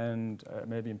 And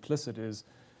maybe implicit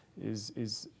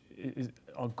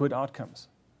are good outcomes,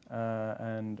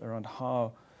 and around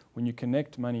how, when you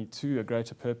connect money to a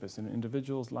greater purpose in an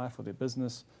individual's life or their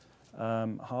business,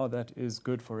 how that is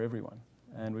good for everyone.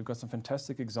 And we've got some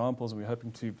fantastic examples, and we're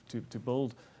hoping to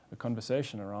build a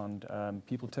conversation around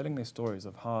people telling their stories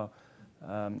of how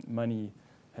money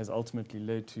has ultimately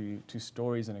led to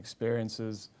stories and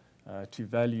experiences, to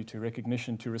value, to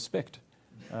recognition, to respect.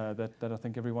 That I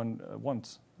think everyone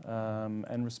wants.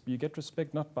 And you get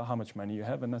respect not by how much money you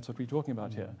have, and that's what we're talking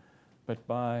about here, but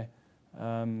by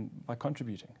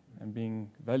contributing and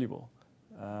being valuable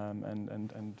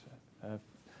and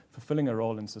fulfilling a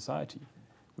role in society.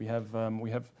 We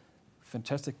have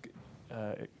fantastic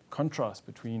contrast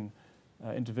between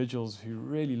individuals who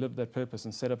really live that purpose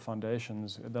and set up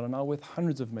foundations that are now worth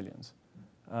hundreds of millions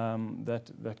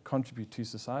that contribute to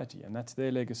society, and that's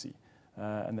their legacy.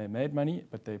 And they made money,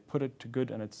 but they put it to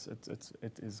good, and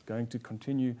it is going to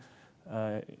continue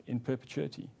in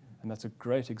perpetuity. And that's a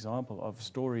great example of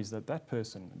stories that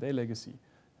person, their legacy,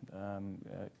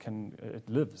 it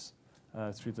lives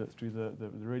through the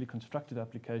really constructed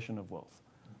application of wealth.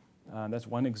 And that's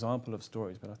one example of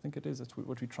stories, but I think that's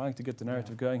what we're trying to get the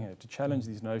narrative going here, to challenge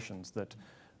these notions that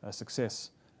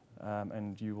success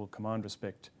and you will command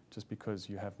respect just because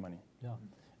you have money. Yeah.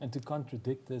 And to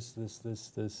contradict this,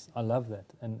 I love that,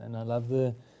 and I love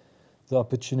the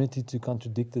opportunity to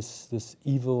contradict this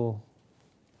evil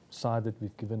side that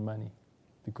we've given money,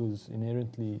 because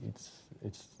inherently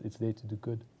it's there to do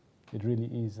good. It really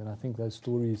is, and I think those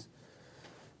stories,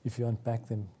 if you unpack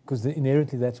them, because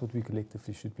inherently that's what we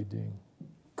collectively should be doing,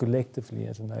 collectively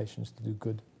as a nation, is to do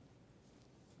good.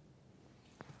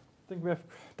 I think we have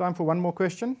time for one more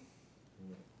question.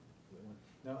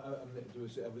 No, I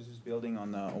was just building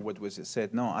on what was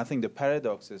said. No, I think the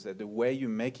paradox is that the way you're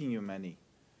making your money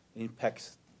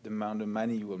impacts the amount of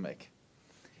money you will make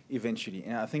eventually.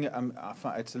 And I think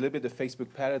it's a little bit the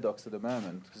Facebook paradox at the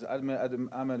moment, because I'm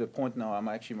at a point now I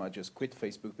might just quit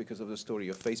Facebook because of the story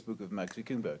of Facebook of Mark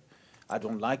Zuckerberg. I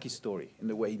don't like his story and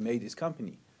the way he made his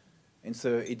company. And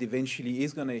so it eventually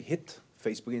is going to hit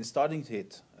Facebook and starting to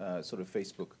hit sort of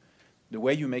Facebook. The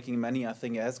way you're making money, I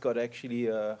think, has got actually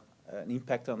an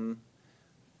impact on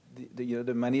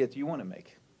the money that you want to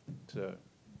make. So.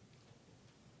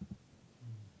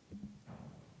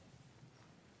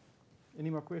 Any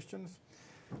more questions?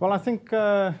 Well, I think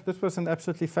this was an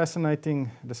absolutely fascinating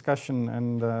discussion,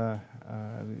 and the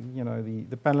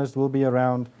panelists will be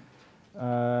around.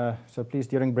 So please,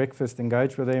 during breakfast,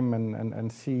 engage with them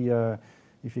and see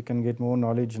if you can get more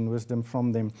knowledge and wisdom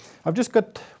from them. I've just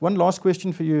got one last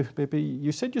question for you, Pepe.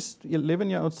 You said your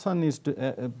 11-year-old son is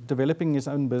developing his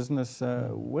own business.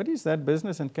 What is that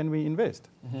business, and can we invest?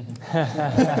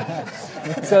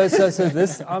 So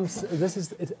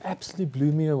it absolutely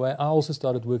blew me away. I also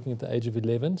started working at the age of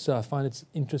 11, so I find it's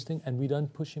interesting, and we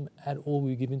don't push him at all.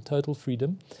 We give him total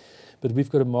freedom. But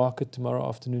we've got a market tomorrow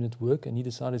afternoon at work, and he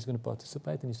decided he's going to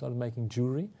participate, and he started making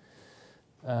jewelry.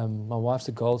 My wife's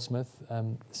a goldsmith,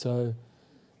 and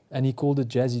he called it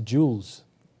Jazzy Jewels,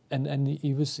 and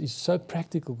he's so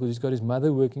practical because he's got his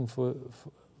mother working for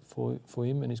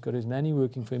him, and he's got his nanny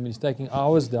working for him, and he's taking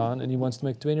hours down, and he wants to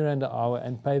make 20 rand an hour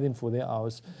and pay them for their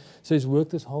hours. So he's worked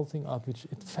this whole thing up, which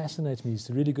it fascinates me. He's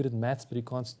really good at maths, but he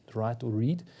can't write or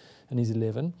read, and he's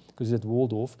 11 because he's at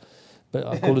Waldorf. But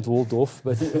I call it Waldorf,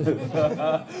 but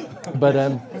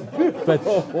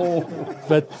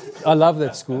I love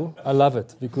that school. I love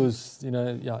it because,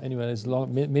 anyway, there's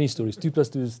many stories. 2 +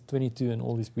 2 is 22 and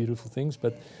all these beautiful things.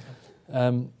 But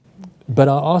I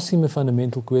asked him a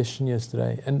fundamental question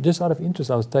yesterday, and just out of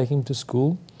interest, I was taking him to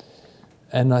school,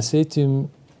 and I said to him,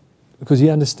 because he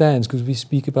understands, because we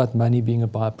speak about money being a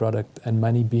byproduct and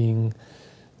money being,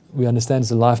 we understand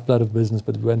it's the lifeblood of business,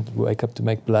 but we won't wake up to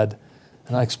make blood.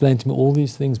 And I explained to him all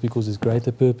these things because there's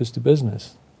greater purpose to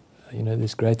business.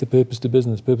 There's greater purpose to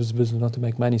business. Purpose of business not to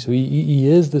make money. So he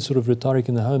hears the sort of rhetoric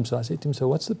in the home. So I said to him, so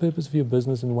what's the purpose of your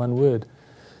business in one word?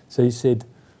 So he said,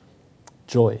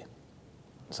 joy.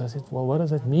 So I said, well, what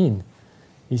does that mean?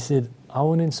 He said, I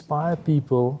want to inspire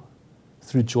people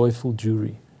through joyful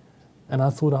jewelry. And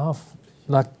I thought,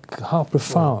 how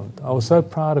profound. I was so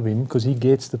proud of him because he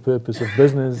gets the purpose of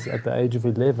business at the age of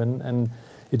 11, and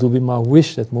it will be my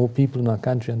wish that more people in our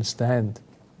country understand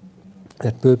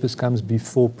that purpose comes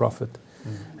before profit.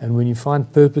 And when you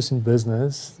find purpose in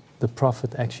business, the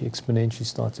profit actually exponentially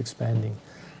starts expanding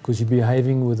because you're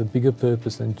behaving with a bigger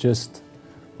purpose than just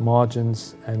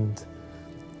margins and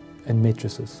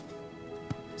matrices.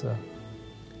 So,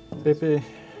 Pepe,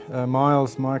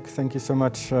 Miles, Mike, thank you so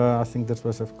much. I think this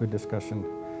was a good discussion.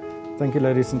 Thank you,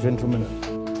 ladies and gentlemen.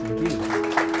 Thank you.